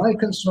 My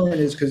concern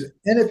is because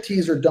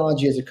NFTs are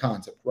dodgy as a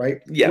concept,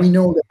 right? Yeah. We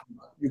know that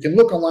you can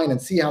look online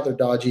and see how they're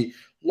dodgy.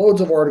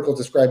 Loads of articles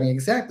describing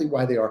exactly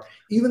why they are.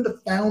 Even the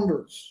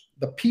founders,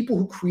 the people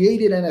who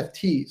created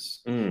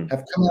NFTs,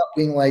 have come out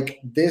being like,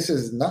 this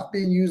is not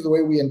being used the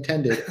way we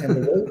intended. And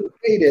the way we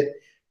made it,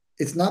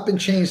 it's not been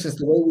changed since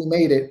the way we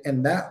made it.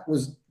 And that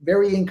was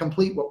very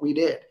incomplete what we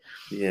did.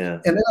 Yeah.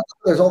 And then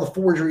there's all the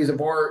forgeries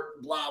of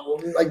art, blah, blah,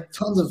 like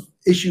tons of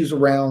issues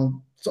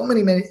around, so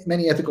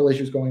many ethical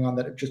issues going on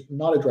that are just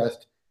not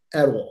addressed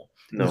at all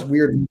in this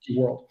weird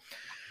world.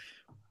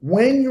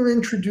 When you're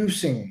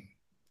introducing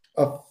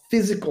a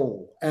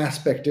physical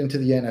aspect into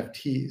the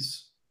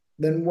NFTs,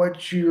 then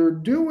what you're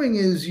doing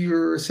is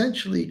you're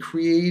essentially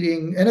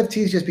creating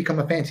NFTs. Just become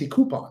a fancy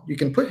coupon. You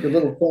can put your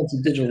little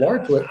fancy digital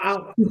art to it.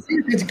 You see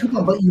a fancy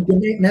coupon, but you've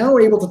been now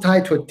able to tie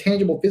it to a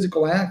tangible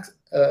physical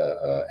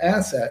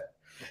asset,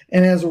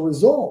 and as a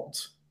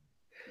result,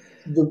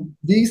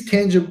 these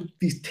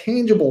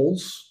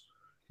tangibles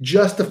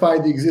justify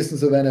the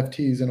existence of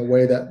NFTs in a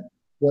way that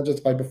wasn't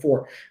justified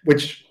before,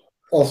 which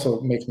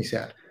also makes me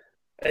sad.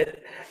 I'd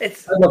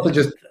love to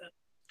just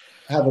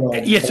have it all.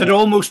 Yes, it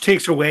almost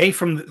takes away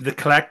from the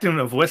collecting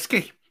of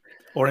whiskey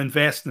or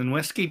investing in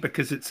whiskey,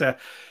 because it's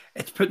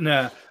putting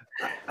a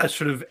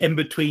sort of in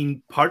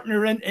between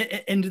partner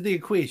into the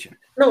equation.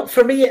 No,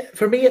 for me,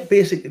 it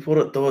basically what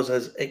it does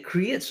is it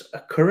creates a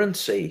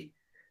currency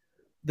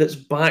that's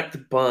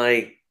backed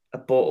by a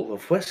bottle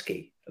of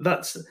whiskey.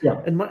 That's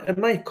in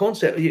my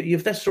concept. You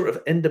have this sort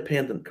of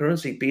independent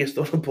currency based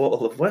on a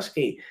bottle of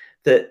whiskey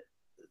that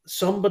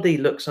somebody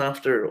looks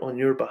after on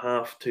your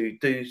behalf to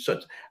do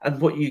such, and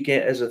what you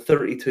get is a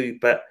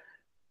 32-bit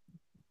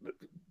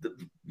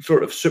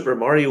sort of Super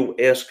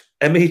Mario-esque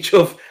image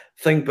of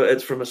thing, but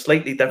it's from a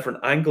slightly different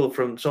angle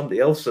from somebody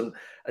else, and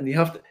you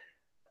have to.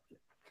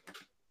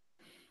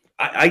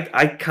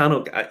 I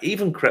cannot,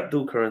 even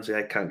cryptocurrency,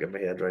 I can't get my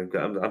head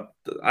around.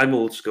 I'm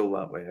old school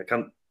that way. I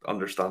can't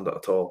understand it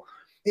at all.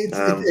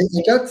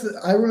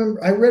 I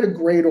remember I read a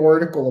great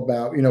article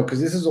about,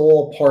 because this is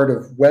all part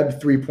of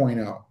Web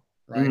 3.0,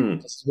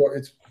 right? This is what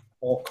it's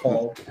all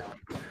called.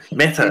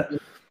 Meta.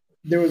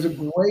 There was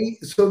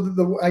so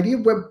the idea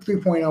of Web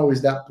 3.0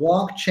 is that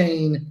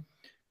blockchain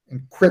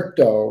and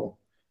crypto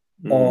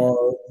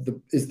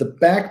is the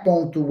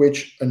backbone through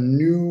which a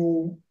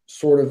new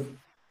sort of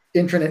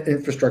internet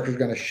infrastructure is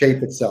going to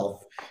shape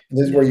itself. And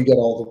this is where you get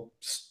all the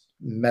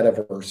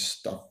metaverse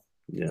stuff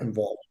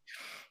involved.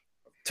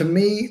 To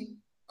me,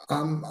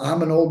 I'm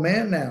an old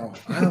man now.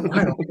 I don't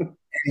know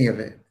any of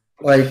it.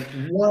 Like,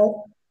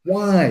 what?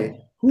 Why?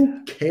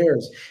 Who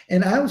cares?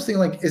 And I was thinking,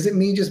 like, is it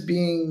me just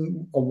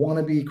being a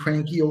wannabe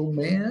cranky old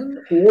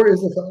man, or is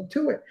there something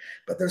to it?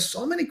 But there's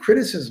so many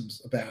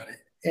criticisms about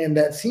it, and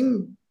that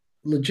seemed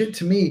legit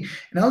to me.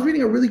 And I was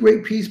reading a really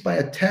great piece by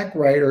a tech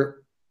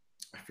writer.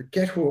 I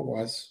forget who it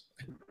was.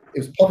 It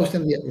was published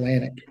in The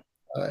Atlantic.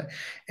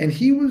 And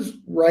he was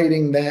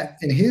writing that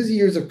in his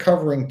years of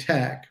covering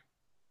tech,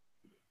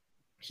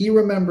 he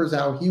remembers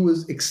how he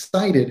was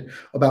excited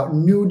about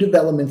new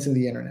developments in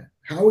the internet,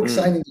 how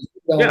exciting these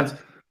developments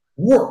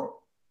were.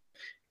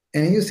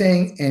 And he was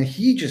saying, and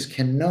he does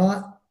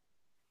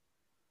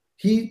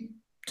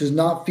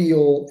not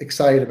feel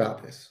excited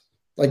about this,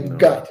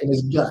 gut in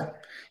his gut.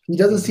 He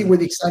doesn't see where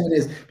the excitement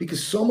is,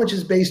 because so much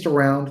is based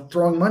around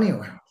throwing money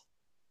around.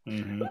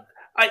 Mm-hmm.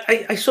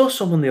 I saw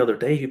someone the other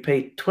day who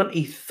paid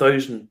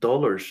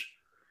 $20,000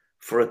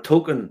 for a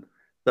token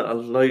that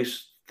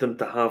allows them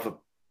to have a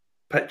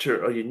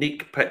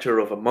unique picture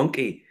of a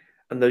monkey,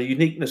 and the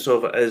uniqueness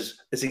of it is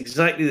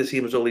exactly the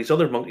same as all these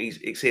other monkeys,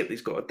 except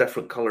he's got a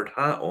different coloured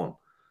hat on.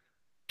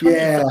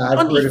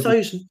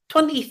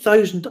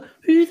 $20,000.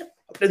 Who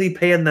are they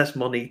paying this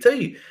money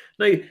to?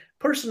 Now,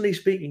 personally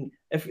speaking,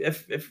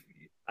 if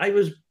I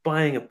was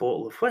buying a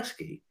bottle of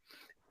whiskey,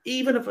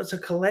 even if it's a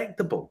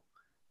collectible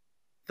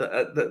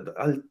that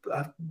I'm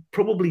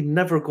probably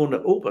never going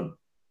to open,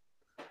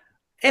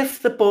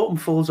 if the bottom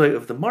falls out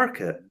of the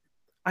market,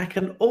 I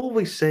can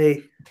always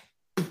say,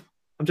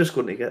 I'm just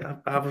going to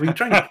have a wee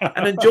drink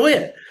and enjoy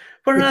it.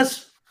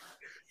 Whereas,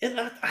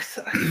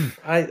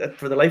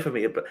 for the life of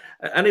me, but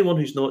anyone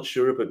who's not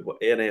sure about what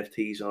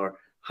NFTs are,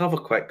 have a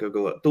quick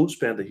Google it. Don't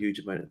spend a huge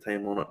amount of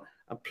time on it.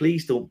 And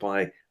please don't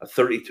buy a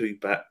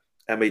 32-bit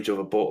image of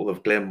a bottle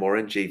of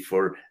Glenmorangie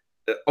for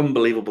an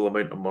unbelievable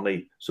amount of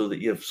money so that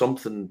you have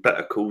something, bit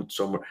of code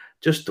somewhere.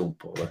 Just don't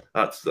bother.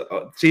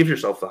 Save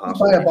yourself the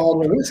hassle. Buy a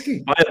bottle of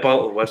whiskey. Buy a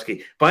bottle of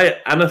whiskey. Buy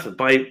anything.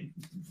 Buy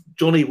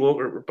Johnny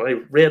Walker.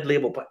 Buy Red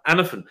Label. Buy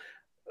anything.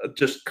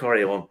 Just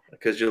carry on,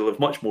 because you'll have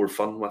much more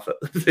fun with it,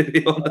 to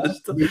be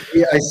honest.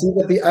 Yeah, I see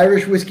that the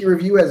Irish Whiskey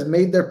Review has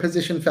made their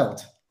position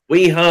felt.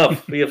 We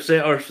have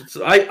set our.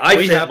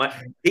 I've set my.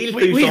 He'll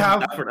do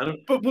something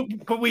different.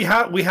 But we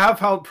have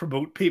helped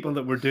promote people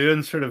that were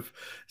doing sort of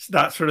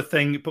that sort of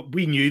thing. But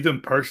we knew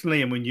them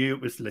personally, and we knew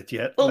it was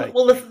legit.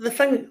 Well, the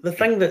thing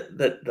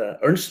that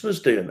Ernest was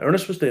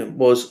doing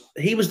was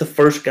he was the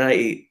first guy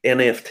to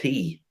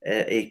NFT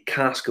a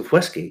cask of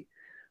whiskey,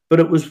 but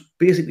it was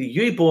basically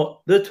you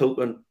bought the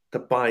token to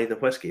buy the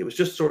whiskey. It was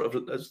just sort of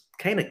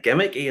kind of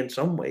gimmicky in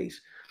some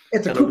ways.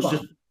 It's a and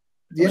coupon.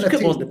 It was a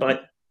coupon to buy.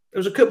 It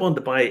was a coupon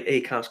to buy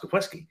a cask of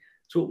whiskey.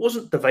 So it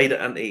wasn't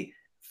divided into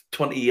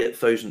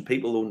 28,000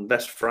 people own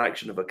this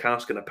fraction of a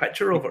cask and a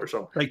picture of it or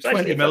something. Like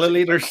 20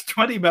 milliliters,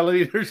 20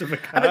 milliliters of a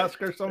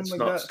cask or something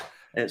like that.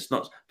 It's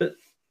nuts. But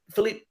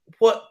Philippe,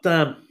 what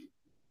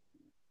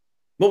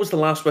was the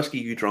last whiskey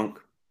you drank?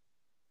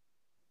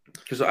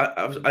 Because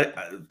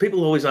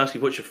people always ask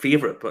you what's your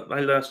favorite, but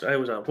I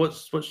always ask,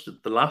 what's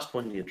the last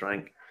one you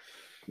drank?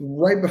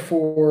 Right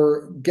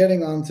before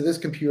getting onto this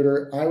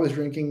computer, I was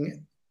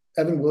drinking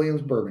Evan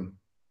Williams bourbon,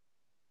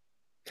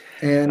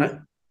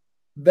 and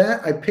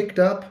that I picked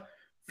up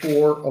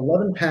for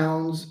 11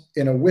 pounds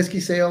in a whiskey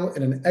sale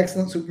in an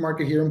excellent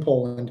supermarket here in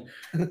Poland.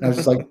 And I was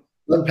just like,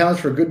 11 pounds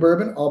for a good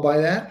bourbon, I'll buy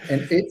that.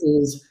 And it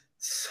is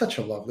such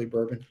a lovely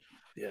bourbon.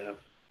 Yeah.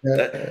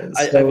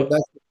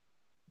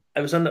 I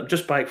was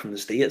just back from the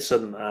States,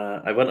 and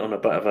I went on a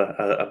bit of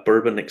a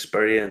bourbon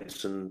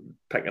experience and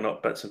picking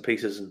up bits and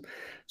pieces. And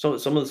some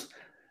of those,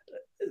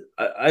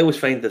 I always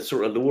find that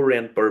sort of lower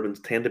end bourbons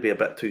tend to be a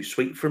bit too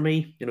sweet for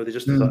me. You know, they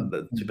just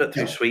it's a bit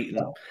too sweet. And,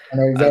 I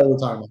know exactly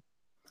what time.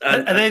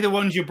 Are they the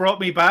ones you brought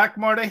me back,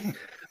 Marty?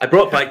 I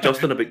brought back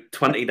Justin about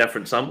 20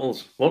 different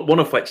samples, one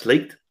of which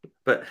leaked.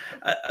 But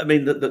I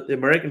mean, the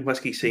American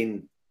whiskey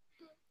scene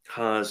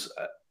has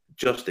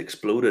just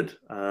exploded,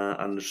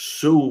 and there's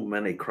so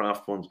many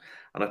craft ones.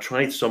 And I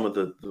tried some of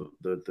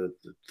the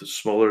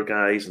smaller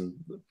guys, and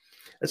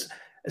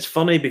it's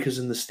funny because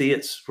in the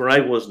States, where I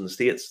was in the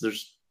States,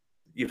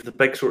 you have the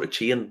big sort of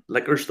chain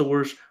liquor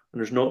stores, and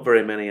there's not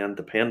very many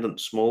independent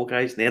small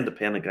guys. And the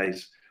independent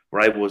guys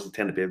where I was, they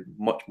tend to be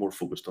much more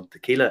focused on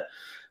tequila,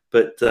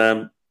 but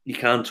you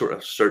can sort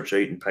of search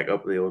out and pick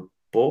up the odd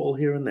bottle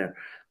here and there.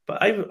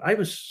 But I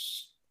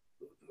was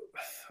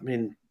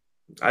in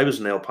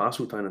El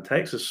Paso down in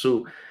Texas,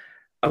 so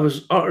I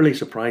was utterly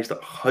surprised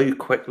at how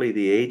quickly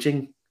the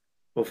aging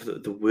of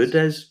the wood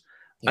is.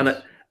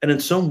 Yes. And in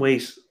some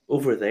ways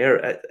over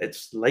there,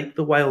 it's like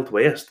the Wild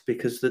West,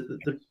 because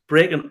they're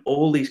breaking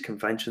all these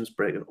conventions,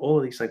 breaking all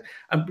of these things,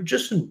 and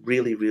producing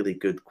really, really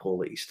good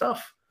quality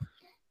stuff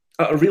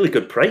at a really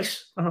good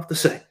price, I have to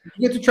say.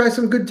 You get to try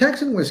some good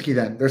Texan whiskey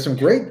then. There's some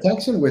great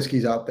Texan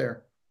whiskeys out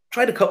there.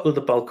 Tried a couple of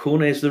the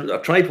Balcones. I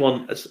tried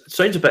one. It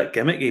sounds a bit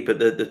gimmicky, but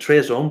the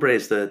Tres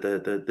Hombres,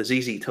 the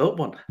ZZ Top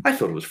one, I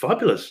thought it was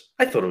fabulous.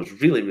 I thought it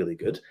was really, really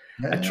good.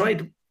 Yeah.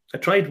 I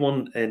tried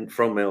one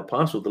from El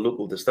Paso, the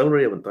local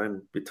distillery. I went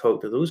down. We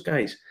talked to those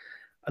guys,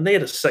 and they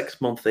had a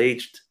 6-month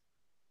aged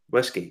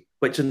whiskey,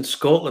 which in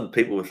Scotland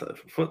people would think,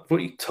 what are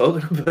you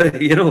talking about?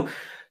 You know,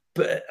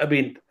 but I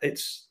mean,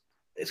 it's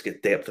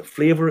got depth of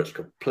flavour, it's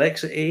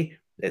complexity,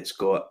 it's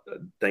got a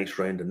nice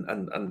round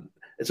and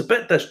it's a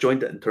bit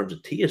disjointed in terms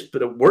of taste,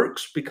 but it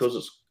works because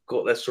it's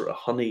got this sort of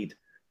honeyed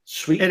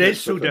sweetness. It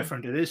is so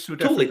different. It is so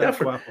totally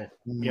different.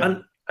 Yeah.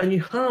 And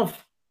you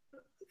have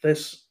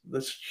this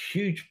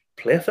huge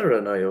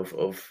plethora now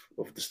of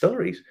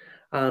distilleries,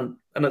 and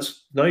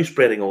it's now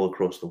spreading all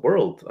across the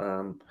world.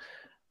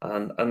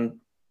 And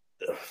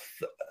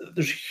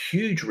there's a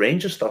huge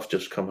range of stuff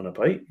just coming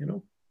about, you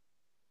know.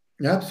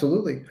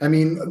 Absolutely. I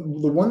mean,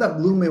 the one that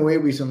blew me away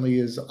recently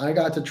is I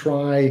got to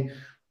try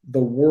the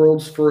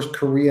world's first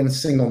Korean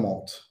single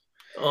malt.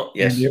 Oh,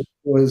 yes. And it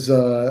was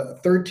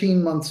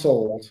 13 months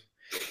old,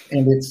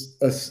 and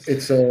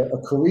it's a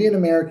Korean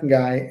American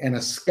guy and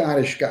a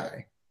Scottish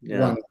guy.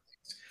 Yeah.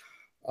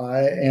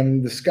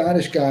 And the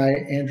Scottish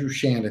guy, Andrew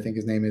Shand, I think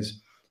his name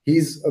is.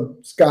 He's a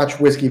Scotch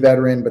whiskey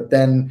veteran, but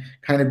then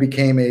kind of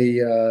became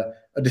a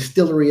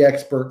distillery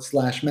expert /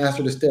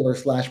 master distiller /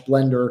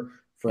 blender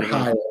for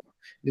hire.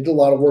 Did a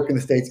lot of work in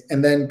the States,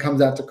 and then comes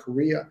out to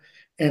Korea.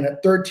 And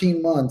at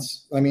 13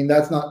 months, I mean,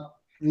 that's not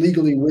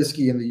legally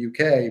whiskey in the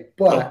UK,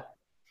 but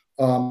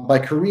by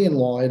Korean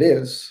law, it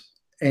is.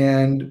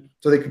 And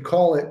so they could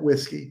call it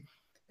whiskey.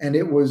 And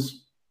it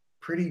was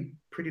pretty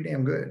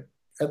damn good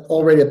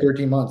already at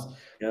 13 months.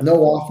 Yeah.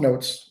 No off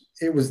notes.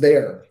 It was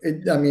there.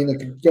 It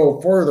could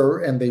go further,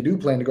 and they do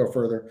plan to go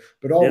further,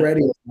 but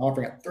already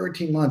offering at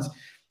 13 months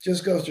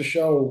just goes to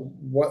show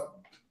what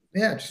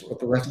the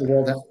rest of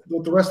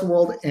the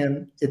world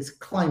and its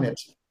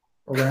climate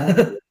around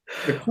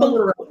the climate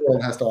around the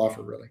world has to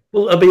offer, really.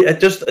 Well, I mean,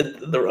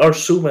 there are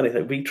so many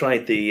things. We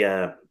tried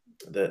the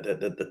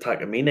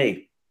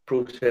Takamine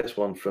process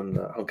one from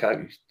the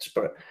Hankaju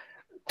Spirit.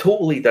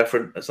 Totally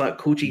different. It's that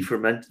koji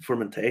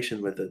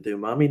fermentation with the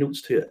umami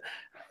notes to it.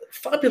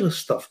 Fabulous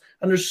stuff.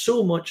 And there's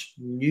so much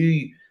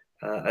new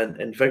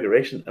and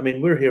invigoration. I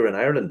mean, we're here in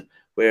Ireland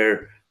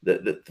where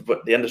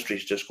the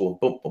industry's just going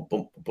bump, bump,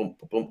 bump, bump,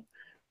 bump, bump.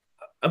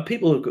 And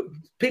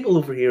people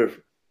over here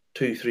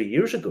 2-3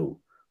 years ago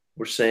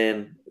were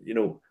saying, you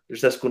know,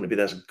 there's going to be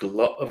this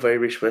glut of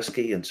Irish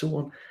whiskey and so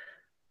on.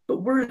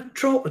 But we're a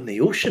drop in the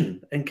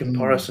ocean in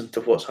comparison to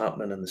what's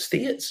happening in the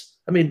States.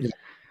 I mean,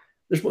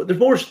 there's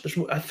more.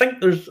 I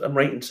think I'm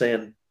right in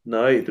saying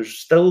now there's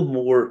still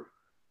more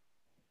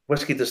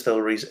whiskey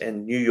distilleries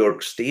in New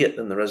York State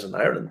than there is in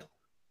Ireland,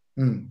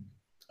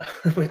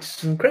 which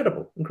is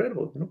incredible,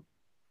 you know.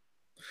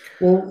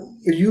 Well,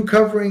 are you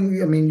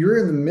covering? I mean, you're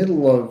in the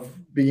middle of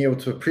being able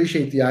to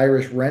appreciate the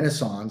Irish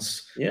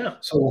Renaissance. Yeah.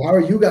 So, how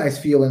are you guys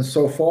feeling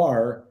so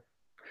far,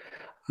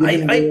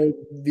 given I where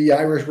the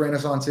Irish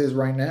Renaissance is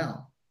right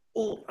now?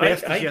 well,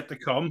 Best is yet to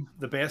come.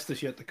 The best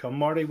is yet to come,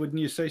 Marty. Wouldn't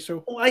you say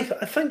so? I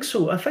think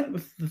so. I think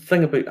the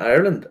thing about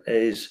Ireland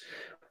is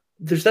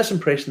there's this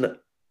impression that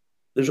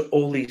there's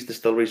all these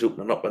distilleries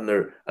opening up, and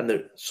they're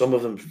some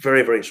of them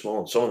very, very small,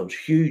 and some of them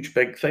huge,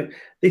 big thing.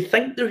 They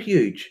think they're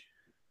huge.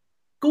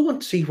 Go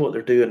and see what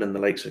they're doing in the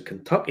likes of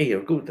Kentucky,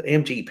 or go to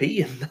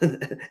MGP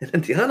in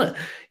Indiana.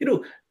 You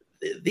know,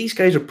 these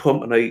guys are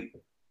pumping out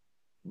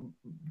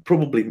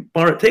probably,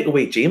 take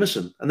away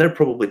Jameson, and they're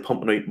probably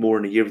pumping out more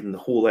in a year than the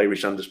whole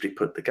Irish industry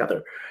put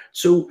together.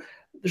 So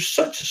there's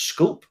such a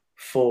scope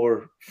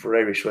for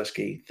Irish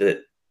whiskey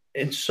that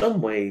in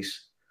some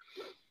ways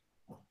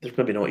there's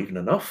maybe not even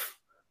enough.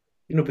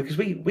 You know, because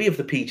we have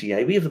the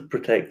PGI, we have the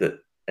Protected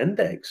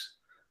Index,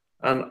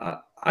 and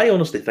I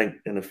honestly think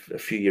in a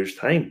few years'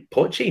 time,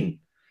 Potchine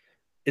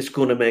is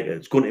going to make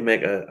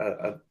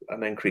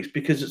an increase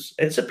because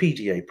it's a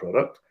PGA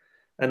product,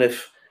 and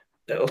if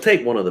it'll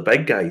take one of the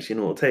big guys, you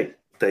know, it'll take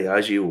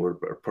Diageo or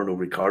Pernod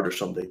Ricard or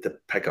somebody to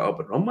pick it up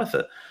and run with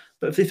it.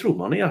 But if they throw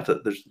money at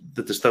it, there's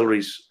the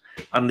distilleries.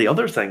 And the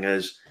other thing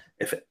is,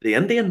 if the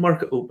Indian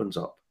market opens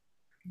up,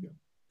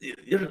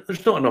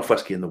 there's not enough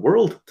whiskey in the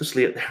world to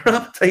slate their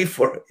appetite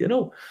for it, you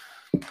know.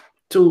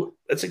 So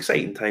it's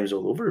exciting times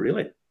all over,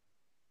 really.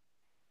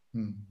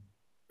 You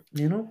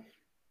know.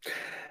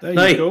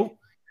 There you go.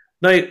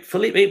 Now,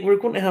 Felipe, we're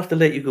going to have to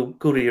let you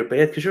go to your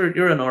bed because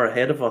you're an hour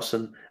ahead of us,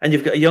 and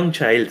you've got a young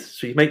child,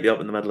 so you might be up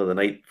in the middle of the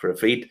night for a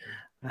feed.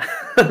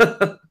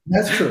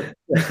 That's true.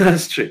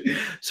 That's true.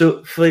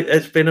 So, Felipe,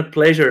 it's been a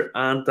pleasure,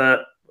 and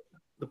the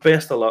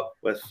best of luck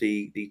with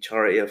the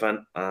charity event.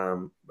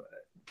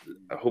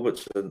 I hope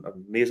it's an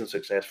amazing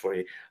success for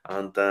you,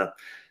 and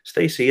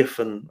stay safe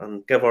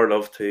and give our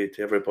love to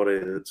everybody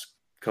that's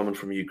coming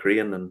from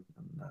Ukraine and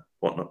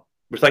whatnot.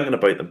 We're thinking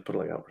about them, put it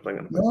like that. We're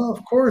thinking about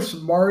of course,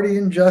 Marty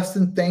and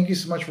Justin, thank you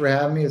so much for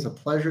having me. It's a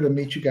pleasure to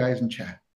meet you guys and chat.